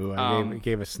 Jeremy. Ooh, I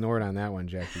gave a snort on that one,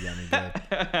 Jack. You got me good.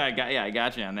 I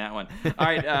got you on that one. All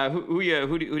right,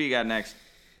 who do you got next?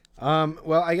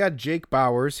 Well, I got Jake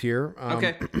Bowers here.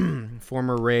 Okay.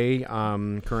 Former Ray,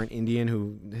 current Indian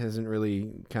who hasn't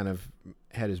really kind of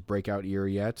had his breakout year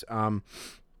yet.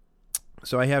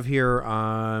 So I have here,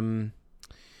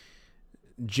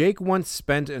 Jake once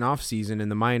spent an off-season in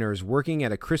the minors working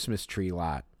at a Christmas tree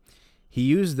lot. He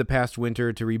used the past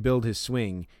winter to rebuild his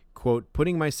swing, quote,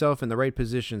 "putting myself in the right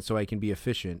position so I can be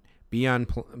efficient, be on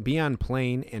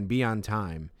plane, and be on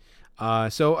time."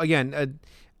 So again,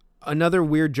 another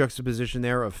weird juxtaposition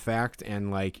there of fact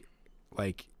and like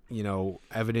you know,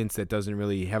 evidence that doesn't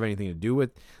really have anything to do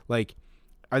with, like,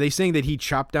 are they saying that he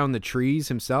chopped down the trees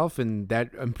himself and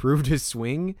that improved his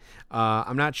swing?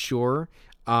 I'm not sure.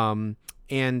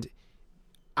 And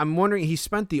I'm wondering, he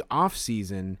spent the off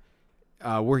season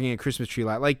working at Christmas tree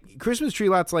lot. Like, Christmas tree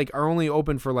lots like are only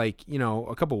open for like, you know,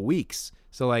 a couple weeks.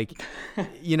 So like,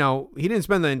 you know, he didn't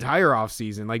spend the entire off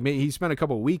season. Like, maybe he spent a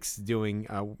couple weeks doing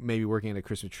maybe working at a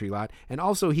Christmas tree lot. And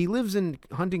also he lives in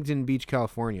Huntington Beach,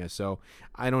 California. So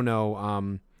I don't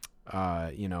know.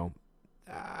 You know,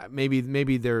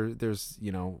 maybe there's,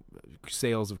 you know,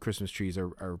 sales of Christmas trees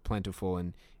are plentiful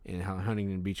in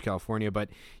Huntington Beach, California, but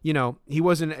you know, he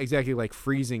wasn't exactly like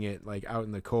freezing it like out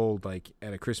in the cold, like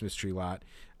at a Christmas tree lot,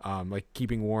 like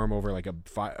keeping warm over like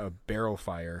a barrel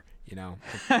fire, you know.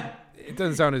 It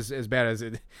doesn't sound as bad as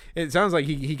it sounds like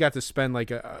he got to spend like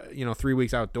 3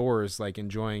 weeks outdoors, like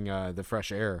enjoying the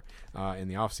fresh air in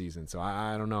the off season. So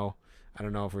I don't know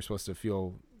if we're supposed to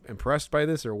feel impressed by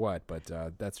this or what, but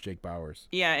that's Jake Bowers.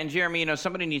 Yeah, and Jeremy, you know,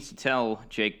 somebody needs to tell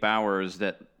Jake Bowers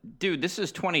that, dude, this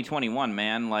is 2021,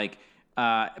 man. Like,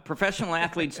 professional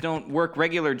athletes don't work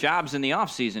regular jobs in the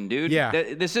off season, dude. Yeah.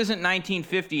 This isn't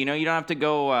 1950. You know, you don't have to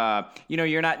go. You know,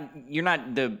 you're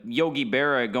not the Yogi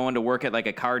Berra going to work at like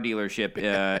a car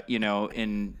dealership. You know,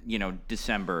 in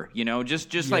December. You know,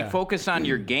 just like focus on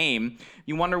your game.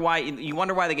 You wonder why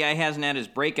the guy hasn't had his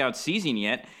breakout season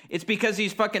yet. It's because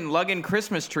he's fucking lugging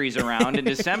Christmas trees around in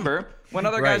December when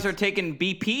other guys are taking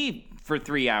BP for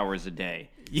 3 hours a day.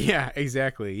 Yeah,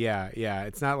 exactly. Yeah.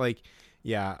 It's not like,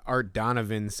 Art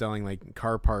Donovan selling like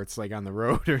car parts like on the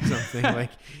road or something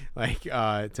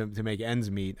to make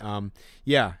ends meet.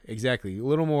 Yeah, exactly. A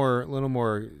little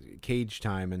more cage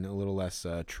time and a little less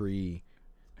tree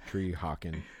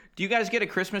hawking. Do you guys get a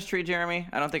Christmas tree, Jeremy?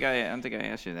 I don't think I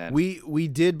asked you that. We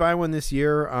did buy one this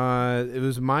year. It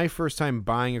was my first time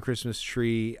buying a Christmas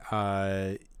tree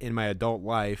in my adult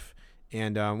life.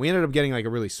 And we ended up getting like a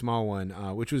really small one,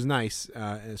 which was nice,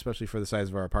 especially for the size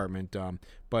of our apartment.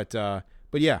 But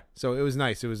yeah, so it was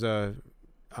nice. It was a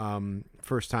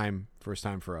first time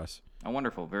for us. Oh,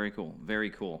 wonderful! Very cool. Very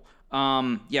cool.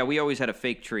 Yeah, we always had a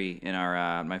fake tree in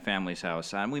our my family's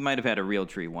house. We might have had a real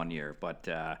tree one year, but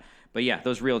yeah,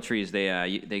 those real trees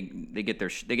they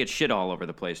get shit all over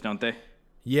the place, don't they?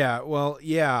 Yeah. Well,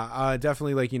 yeah.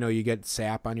 Definitely. Like, you know, you get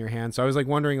sap on your hands. So I was like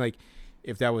wondering, like,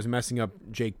 if that was messing up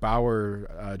Jake Bauer.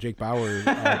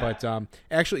 But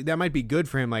actually, that might be good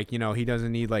for him. Like, he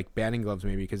doesn't need like batting gloves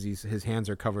maybe because his hands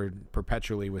are covered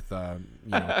perpetually with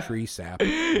tree sap.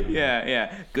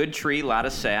 Yeah. Good tree, lot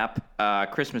of sap.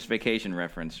 Christmas Vacation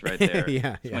reference right there.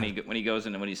 Yeah. When he goes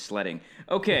in and when he's sledding.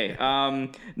 Okay,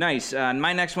 nice.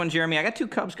 My next one, Jeremy. I got 2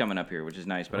 Cubs coming up here, which is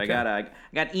nice. But Okay. I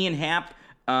got Ian Happ.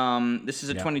 This is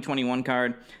a 2021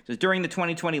 card. It says during the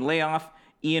 2020 layoff,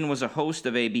 Ian was a host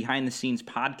of a behind-the-scenes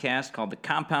podcast called The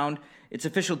Compound. Its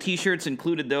official T-shirts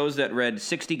included those that read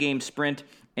 60-game sprint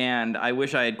and I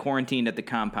wish I had quarantined at the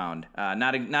Compound.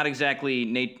 Not exactly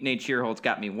Nate Shearholtz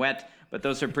got me wet, but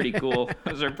those are pretty cool.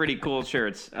 Those are pretty cool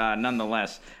shirts,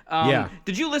 nonetheless.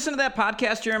 Did you listen to that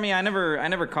podcast, Jeremy? I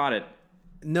never caught it.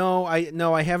 No,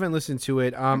 I haven't listened to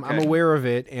it. I'm aware of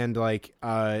it, and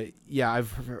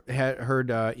I've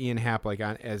heard Ian Happ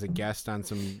as a guest on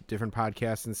some different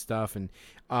podcasts and stuff, and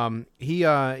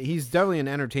he's definitely an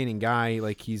entertaining guy.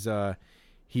 Like he's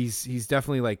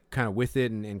definitely like kind of with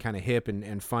it and kind of hip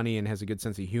and funny and has a good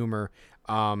sense of humor.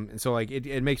 And so like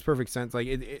it makes perfect sense.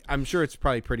 Like I'm sure it's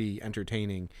probably pretty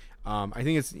entertaining. I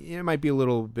think it might be a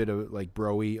little bit of like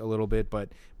bro-y a little bit, but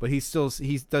he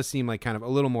does seem like kind of a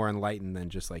little more enlightened than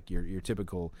just like your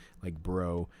typical like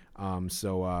bro.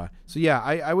 So yeah,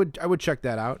 I would check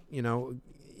that out.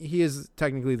 He is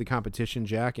technically the competition,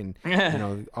 Jack, and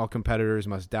all competitors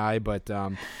must die. But I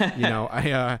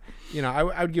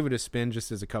would give it a spin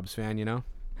just as a Cubs fan.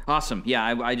 Awesome. Yeah,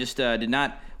 I just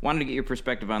wanted to get your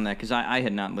perspective on that because I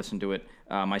had not listened to it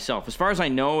myself. As far as I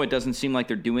know, it doesn't seem like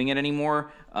they're doing it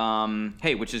anymore.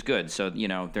 Which is good. So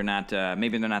they're not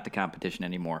maybe they're not the competition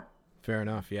anymore. Fair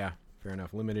enough. Yeah, fair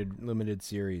enough. Limited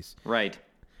series. Right.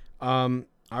 All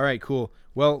right, cool.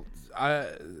 Well,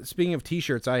 speaking of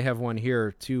T-shirts, I have one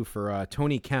here too for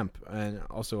Tony Kemp, and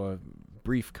also a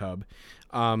brief Cub.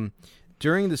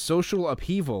 During the social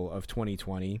upheaval of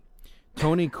 2020,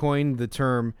 Tony coined the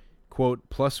term, quote,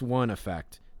 +1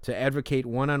 effect to advocate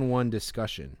one-on-one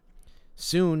discussion.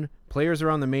 Soon, players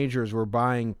around the majors were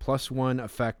buying +1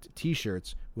 effect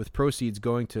T-shirts with proceeds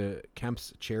going to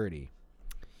Kemp's charity.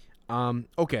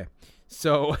 Okay,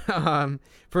 so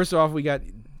first off, we got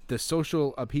the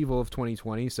social upheaval of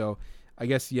 2020. So I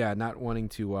guess not wanting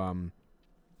to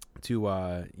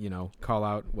call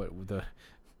out what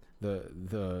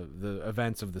the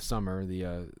events of the summer,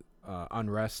 the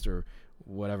unrest or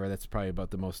whatever. That's probably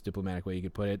about the most diplomatic way you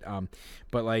could put it.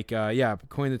 But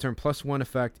coin the term +1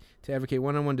 effect to advocate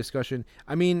one-on-one discussion.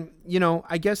 I mean,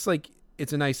 I guess like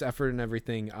it's a nice effort and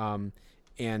everything. I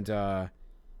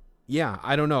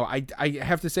don't know. I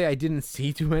have to say I didn't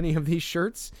see too many of these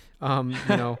shirts,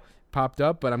 popped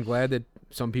up, but I'm glad that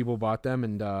some people bought them.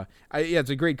 And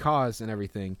it's a great cause and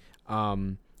everything.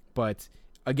 But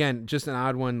again, just an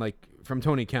odd one, like from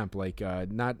Tony Kemp, like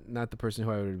not the person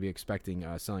who I would be expecting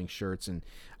selling shirts. And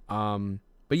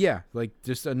but yeah, like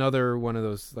just another one of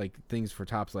those like things for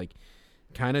Topps, like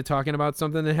kind of talking about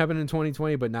something that happened in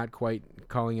 2020, but not quite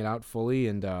calling it out fully.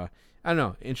 And I don't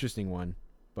know, interesting one.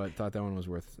 But thought that one was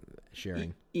worth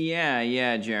sharing.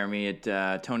 Yeah, Jeremy.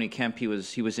 Tony Kemp, he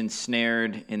was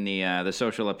ensnared in the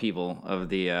social upheaval of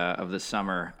the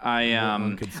summer.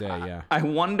 One could say, yeah. I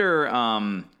wonder.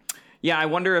 I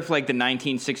wonder if like the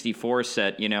 1964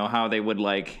 set, how they would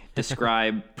like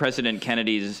describe President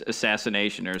Kennedy's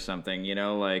assassination or something.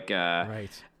 Right.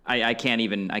 I can't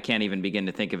even begin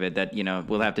to think of it. That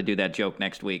we'll have to do that joke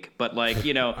next week. But like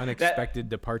unexpected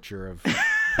departure of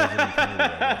President Kennedy.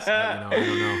 I guess. I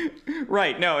don't know.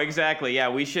 Right. No. Exactly. Yeah.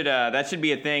 We should. That should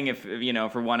be a thing. If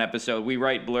for one episode, we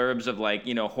write blurbs of like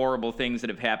horrible things that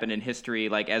have happened in history,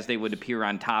 like as they would appear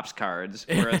on Topps cards,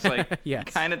 where it's like yes.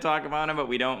 kind of talk about them, but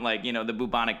we don't like the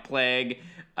bubonic plague,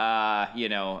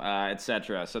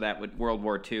 etc. So that would World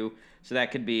War II. So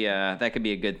that could be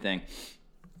a good thing.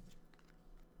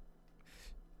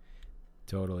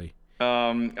 Totally.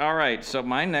 All right. So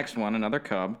my next one, another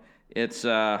Cub. It's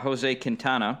Jose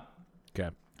Quintana. Okay.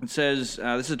 It says,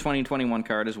 this is a 2021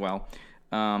 card as well.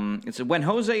 It said, when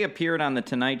Jose appeared on The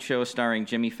Tonight Show starring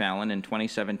Jimmy Fallon in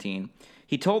 2017,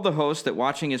 he told the host that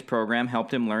watching his program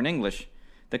helped him learn English.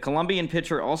 The Colombian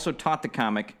pitcher also taught the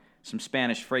comic some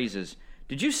Spanish phrases.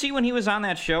 Did you see when he was on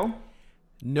that show?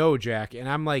 No, Jack. And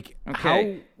I'm like, okay.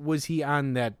 How was he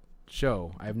on that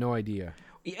show? I have no idea.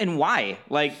 And why?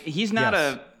 Like, he's not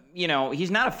he's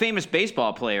not a famous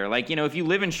baseball player. Like, if you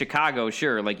live in Chicago,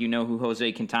 sure, like who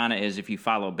Jose Quintana is if you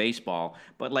follow baseball.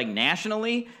 But like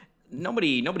nationally,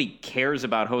 nobody cares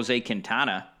about Jose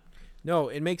Quintana. No,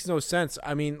 it makes no sense.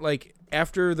 I mean, like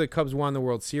after the Cubs won the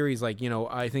World Series, like,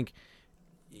 I think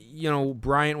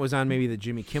Bryant was on maybe the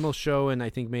Jimmy Kimmel show, and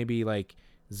I think maybe like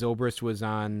Zobrist was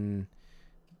on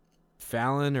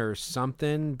Fallon or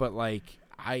something, but like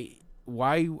I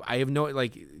have no,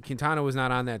 like, Quintana was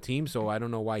not on that team, so I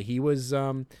don't know why he was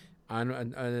on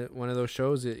one of those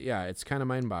shows. It's kind of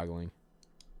mind-boggling.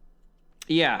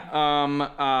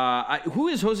 Yeah. Who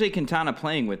is Jose Quintana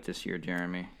playing with this year,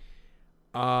 Jeremy?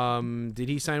 Did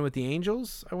he sign with the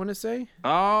Angels, I want to say?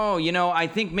 Oh, I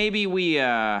think maybe we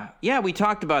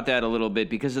talked about that a little bit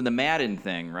because of the Madden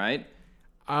thing, right?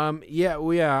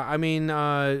 Yeah. I mean,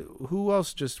 who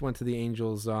else just went to the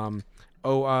Angels?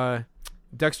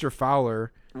 Dexter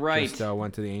Fowler, right? Just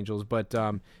went to the Angels, but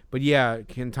yeah,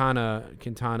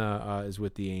 Quintana is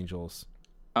with the Angels.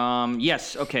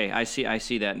 Yes. Okay. I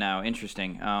see that now.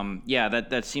 Interesting. Yeah.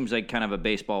 That seems like kind of a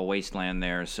baseball wasteland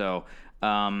there. So,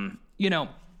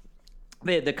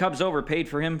 the Cubs overpaid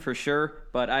for him for sure,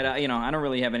 but I don't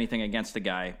really have anything against the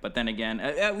guy. But then again,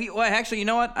 actually, you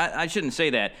know what? I shouldn't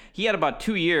say that. He had about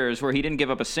 2 years where he didn't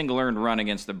give up a single earned run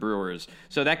against the Brewers.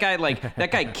 So that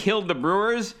guy killed the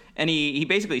Brewers, and he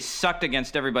basically sucked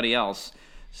against everybody else.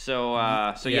 So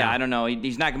yeah, I don't know.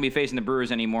 He's not going to be facing the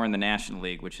Brewers anymore in the National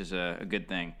League, which is a good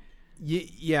thing.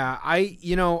 Yeah,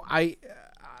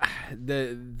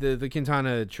 the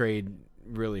Quintana trade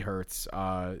really hurts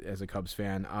as a Cubs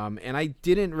fan, and I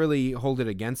didn't really hold it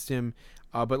against him,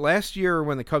 but last year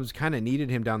when the Cubs kind of needed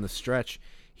him down the stretch,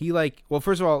 he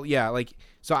first of all,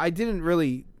 so I didn't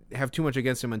really have too much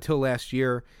against him until last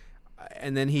year,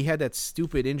 and then he had that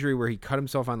stupid injury where he cut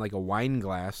himself on like a wine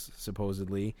glass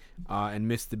supposedly, and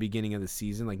missed the beginning of the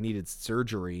season, like needed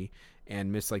surgery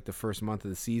and missed like the first month of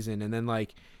the season, and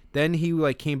then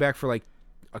he came back for like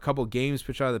a couple games,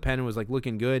 pitched out of the pen and was like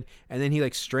looking good, and then he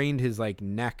like strained his like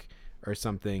neck or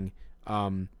something,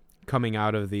 coming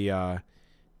out of the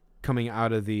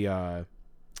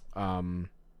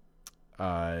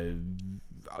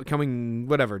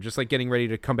just like getting ready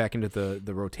to come back into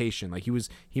the rotation. Like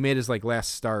he made his like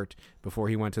last start before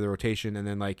he went to the rotation, and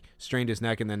then like strained his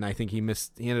neck, and then I think he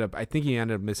ended up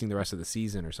missing the rest of the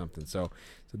season or something. So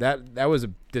that was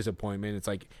a disappointment. It's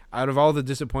like out of all the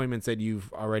disappointments that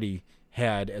you've already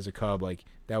had as a Cub, like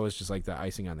that was just like the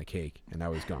icing on the cake, and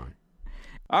that was gone.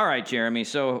 All right, Jeremy.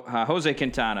 So Jose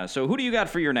Quintana. So who do you got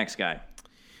for your next guy?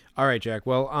 All right, Jack.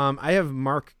 Well, I have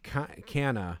Mark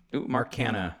Canha. Ooh, Mark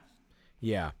Canha.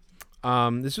 Yeah.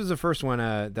 This was the first one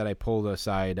that I pulled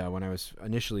aside when I was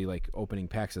initially like opening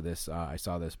packs of this. I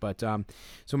saw this, but so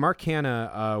Mark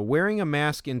Canha wearing a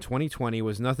mask in 2020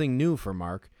 was nothing new for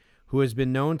Mark, who has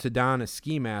been known to don a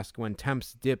ski mask when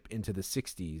temps dip into the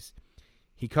 60s.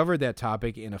 He covered that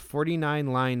topic in a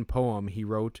 49-line poem he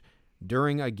wrote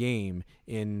during a game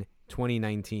in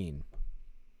 2019.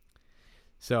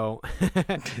 So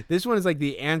this one is like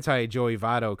the anti-Joey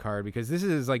Votto card, because this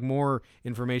is like more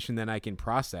information than I can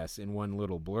process in one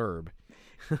little blurb.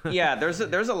 Yeah, there's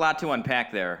a lot to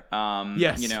unpack there.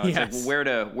 Yes, it's like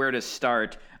where to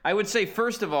start. I would say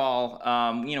first of all,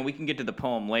 we can get to the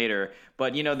poem later,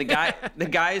 but the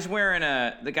guy's wearing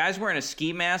a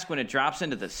ski mask when it drops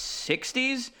into the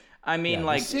 60s. I mean,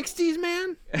 like the 60s,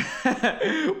 man.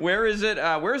 Where is it?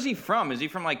 Where is he from? Is he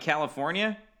from like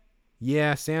California?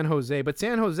 Yeah, San Jose. But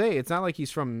San Jose, it's not like he's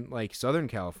from like Southern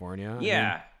California.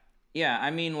 Yeah.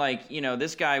 I mean, like,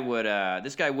 this guy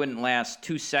wouldn't last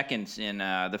 2 seconds in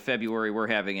the February we're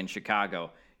having in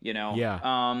Chicago.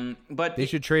 Yeah. But they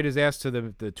should trade his ass to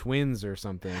the Twins or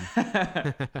something.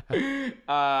 But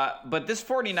this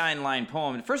 49-line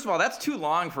poem, first of all, that's too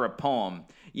long for a poem.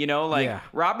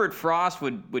 Robert Frost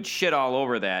would shit all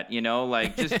over that.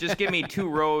 Like just give me two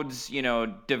roads,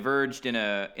 diverged in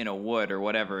a wood or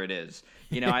whatever it is.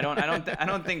 I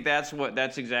don't think that's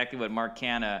exactly what Mark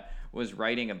Canha was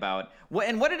writing about.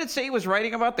 And what did it say he was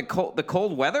writing about? The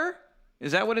cold weather?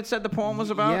 Is that what it said the poem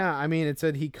was about? Yeah, I mean, it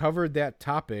said he covered that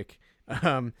topic.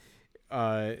 So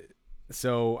I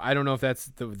don't know if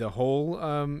that's the whole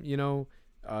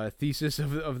thesis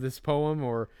of this poem,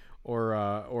 or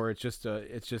it's just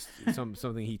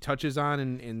something he touches on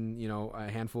in a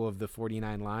handful of the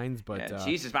 49 lines. But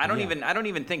Jesus, I don't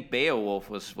even think Beowulf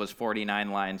was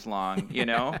 49 lines long.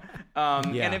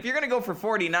 And if you're gonna go for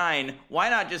 49,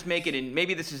 why not just make it in?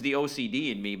 Maybe this is the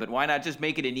OCD in me, but why not just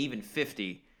make it an even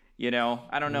 50? I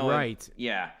don't know. Right.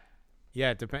 Yeah,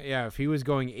 it depends. Yeah, if he was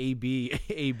going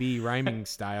AB rhyming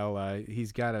style,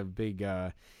 he's got a big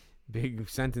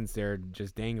sentence there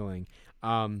just dangling.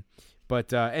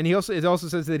 But and it also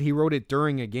says that he wrote it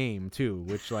during a game too,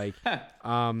 which like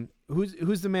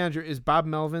who's the manager? Is Bob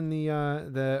Melvin the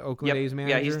Oakland A's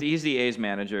manager? Yeah, he's the A's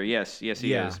manager. Yes, he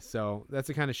is. So that's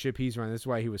the kind of ship he's running. That's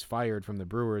why he was fired from the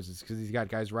Brewers, is because he's got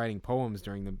guys writing poems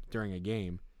during a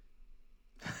game.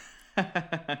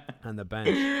 on the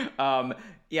bench.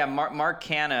 Yeah, Mark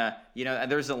Canha,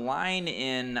 there's a line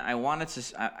in,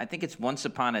 I think it's Once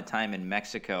Upon a Time in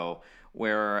Mexico,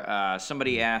 where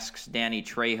somebody asks Danny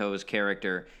Trejo's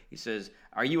character, he says,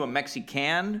 "Are you a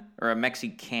Mexican or a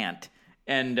Mexicant?"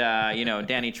 And,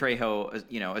 Danny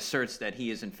Trejo, asserts that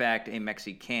he is in fact a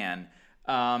Mexican.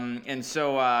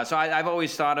 So I've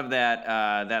always thought of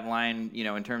that line,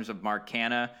 in terms of Mark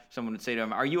Canha. Someone would say to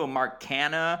him, "Are you a Mark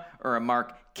Canha or a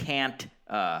Mark Can't?"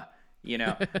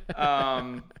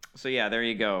 So yeah, there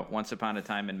you go. Once Upon a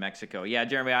Time in Mexico. Yeah,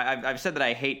 Jeremy, I've said that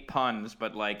I hate puns,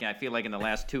 but I feel like in the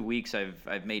last 2 weeks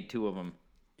I've made 2 of them.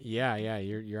 Yeah,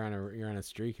 you're on a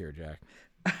streak here, Jack.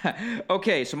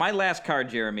 Okay, so my last card,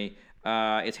 Jeremy,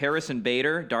 it's Harrison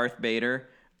Bader, Darth Bader.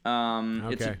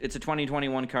 Okay. It's a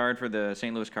 2021 card for the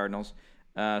St. Louis Cardinals.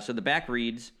 So the back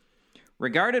reads,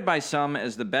 regarded by some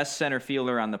as the best center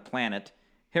fielder on the planet,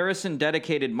 Harrison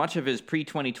dedicated much of his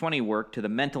pre-2020 work to the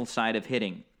mental side of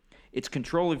hitting. It's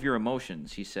control of your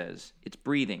emotions, he says. It's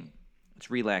breathing. It's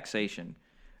relaxation.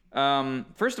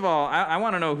 First of all, I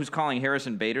want to know who's calling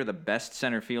Harrison Bader the best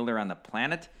center fielder on the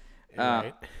planet.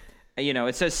 Right.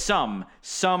 It says some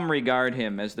regard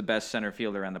him as the best center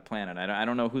fielder on the planet. I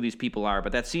don't know who these people are,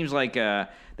 but that seems like a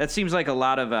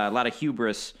lot of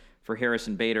hubris for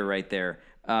Harrison Bader right there.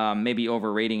 Maybe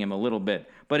overrating him a little bit.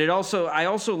 But I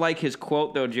also like his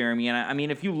quote though, Jeremy. And I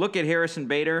mean, if you look at Harrison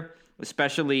Bader,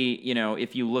 especially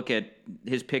if you look at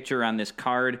his picture on this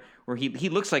card, where he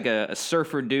looks like a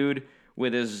surfer dude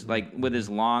with his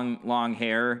long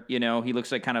hair. He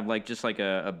looks like kind of like just like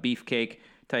a beefcake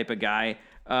type of guy.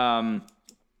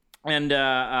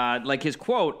 Like his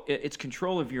quote, it's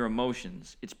control of your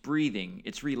emotions. It's breathing.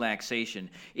 It's relaxation.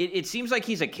 It seems like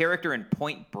he's a character in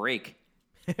Point Break.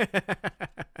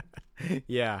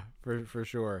 Yeah, for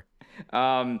sure.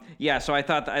 So I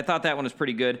thought that one was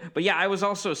pretty good. But yeah, I was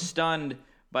also stunned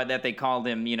by that they called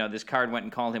him, this card went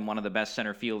and called him one of the best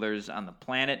center fielders on the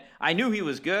planet. I knew he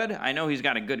was good. I know he's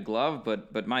got a good glove,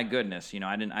 but my goodness,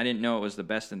 I didn't know it was the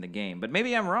best in the game. But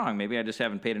maybe I'm wrong. Maybe I just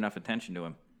haven't paid enough attention to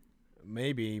him.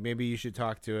 Maybe you should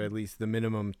talk to at least the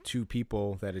minimum 2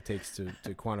 people that it takes to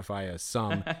quantify a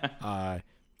sum,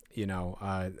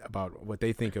 about what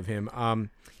they think of him.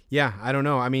 Yeah, I don't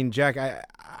know. I mean, Jack, I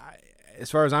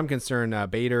as far as I'm concerned,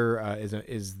 Bader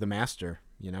is the master.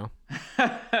 When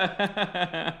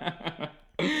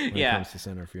it comes to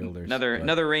center fielders.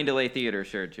 Another rain delay theater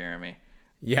shirt, Jeremy.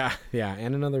 Yeah,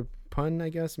 and another pun, I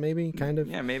guess, maybe, kind of.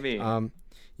 Yeah, maybe. Well,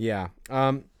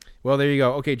 there you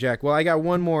go. Okay, Jack. Well, I got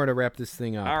one more to wrap this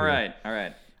thing up. All right.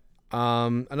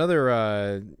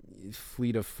 Another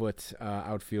fleet of foot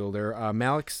outfielder,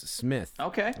 Mallex Smith.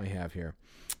 Okay. I have here.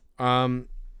 And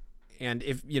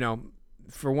if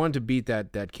for one to beat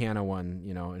that Canha one,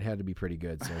 it had to be pretty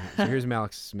good. So here's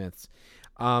Mallex Smith's.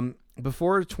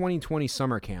 Before 2020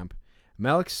 summer camp,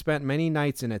 Mallex spent many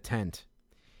nights in a tent.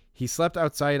 He slept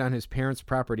outside on his parents'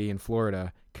 property in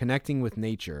Florida, connecting with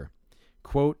nature.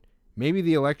 Quote, maybe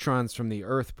the electrons from the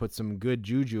earth put some good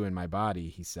juju in my body,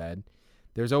 he said.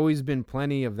 There's always been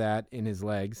plenty of that in his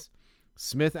legs.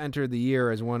 Smith entered the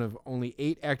year as one of only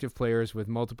 8 active players with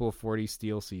multiple 40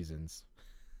 steal seasons.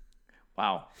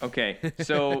 Wow. Okay.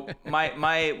 So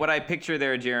my what I picture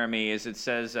there, Jeremy, is it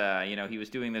says he was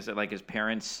doing this at like his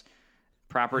parents'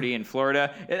 property in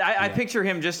Florida. I picture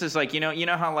him just as like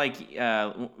how like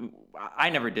I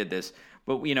never did this,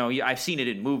 but I've seen it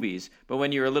in movies. But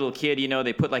when you're a little kid,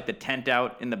 they put like the tent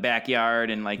out in the backyard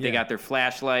and like they got their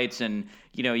flashlights and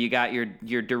you got your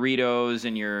Doritos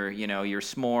and your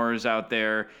s'mores out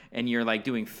there and you're like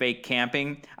doing fake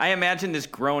camping. I imagine this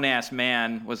grown ass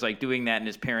man was like doing that in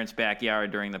his parents'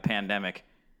 backyard during the pandemic.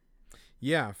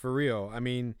 Yeah, for real. I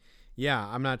mean, yeah,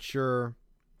 I'm not sure.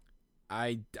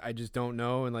 I just don't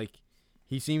know, and like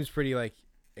he seems pretty like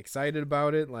excited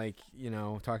about it, like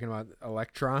talking about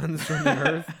electrons from the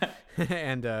earth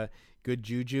and good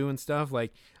juju and stuff.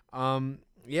 Like,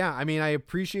 yeah, I mean, I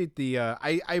appreciate the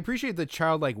I appreciate the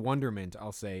childlike wonderment,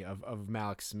 I'll say, of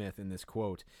Mallex Smith in this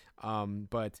quote,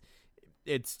 but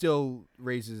it still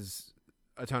raises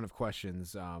a ton of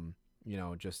questions,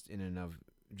 just in and of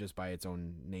just by its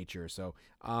own nature. So,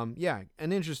 yeah,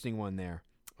 an interesting one there,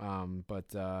 but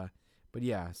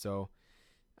yeah, so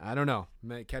I don't know.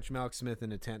 Catch Mallex Smith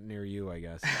in a tent near you, I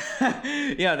guess.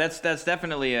 Yeah, that's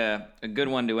definitely a good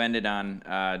one to end it on,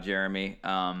 Jeremy.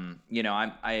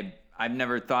 I've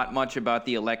never thought much about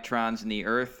the electrons in the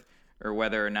earth or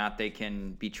whether or not they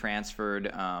can be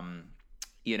transferred,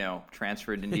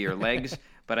 transferred into your legs.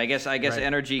 But I guess right.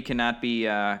 Energy cannot be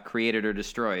created or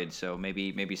destroyed. So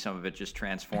maybe some of it just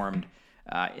transformed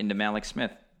into Mallex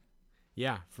Smith.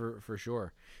 Yeah, for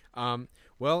sure.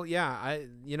 Well, yeah,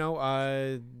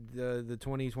 the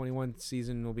 2021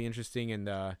 season will be interesting, and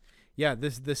the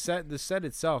set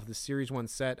itself, the Series 1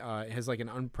 set, has like an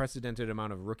unprecedented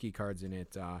amount of rookie cards in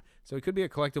it, so it could be a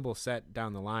collectible set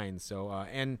down the line. So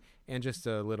and just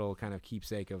a little kind of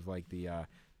keepsake of like the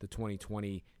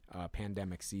 2020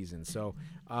 pandemic season. So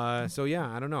yeah,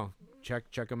 I don't know.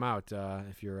 Check them out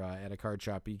if you're at a card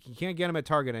shop. You can't get them at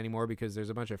Target anymore because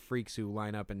there's a bunch of freaks who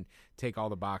line up and take all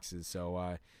the boxes.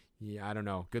 So yeah, I don't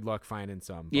know. Good luck finding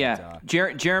some. But, yeah,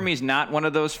 Jeremy's not one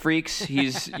of those freaks.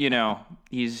 He's but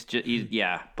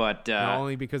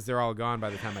only because they're all gone by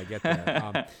the time I get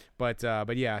there.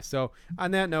 But yeah. So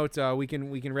on that note, we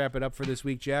can wrap it up for this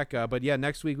week, Jack. But yeah,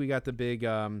 next week we got the big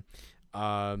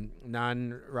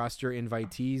non-roster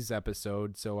invitees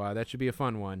episode, so that should be a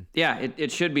fun one. Yeah,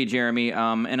 it should be, Jeremy.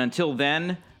 And until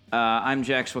then, I'm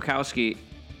Jack Swakowski.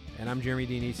 And I'm Jeremy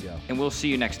Dionisio. And we'll see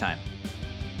you next time.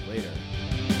 Later.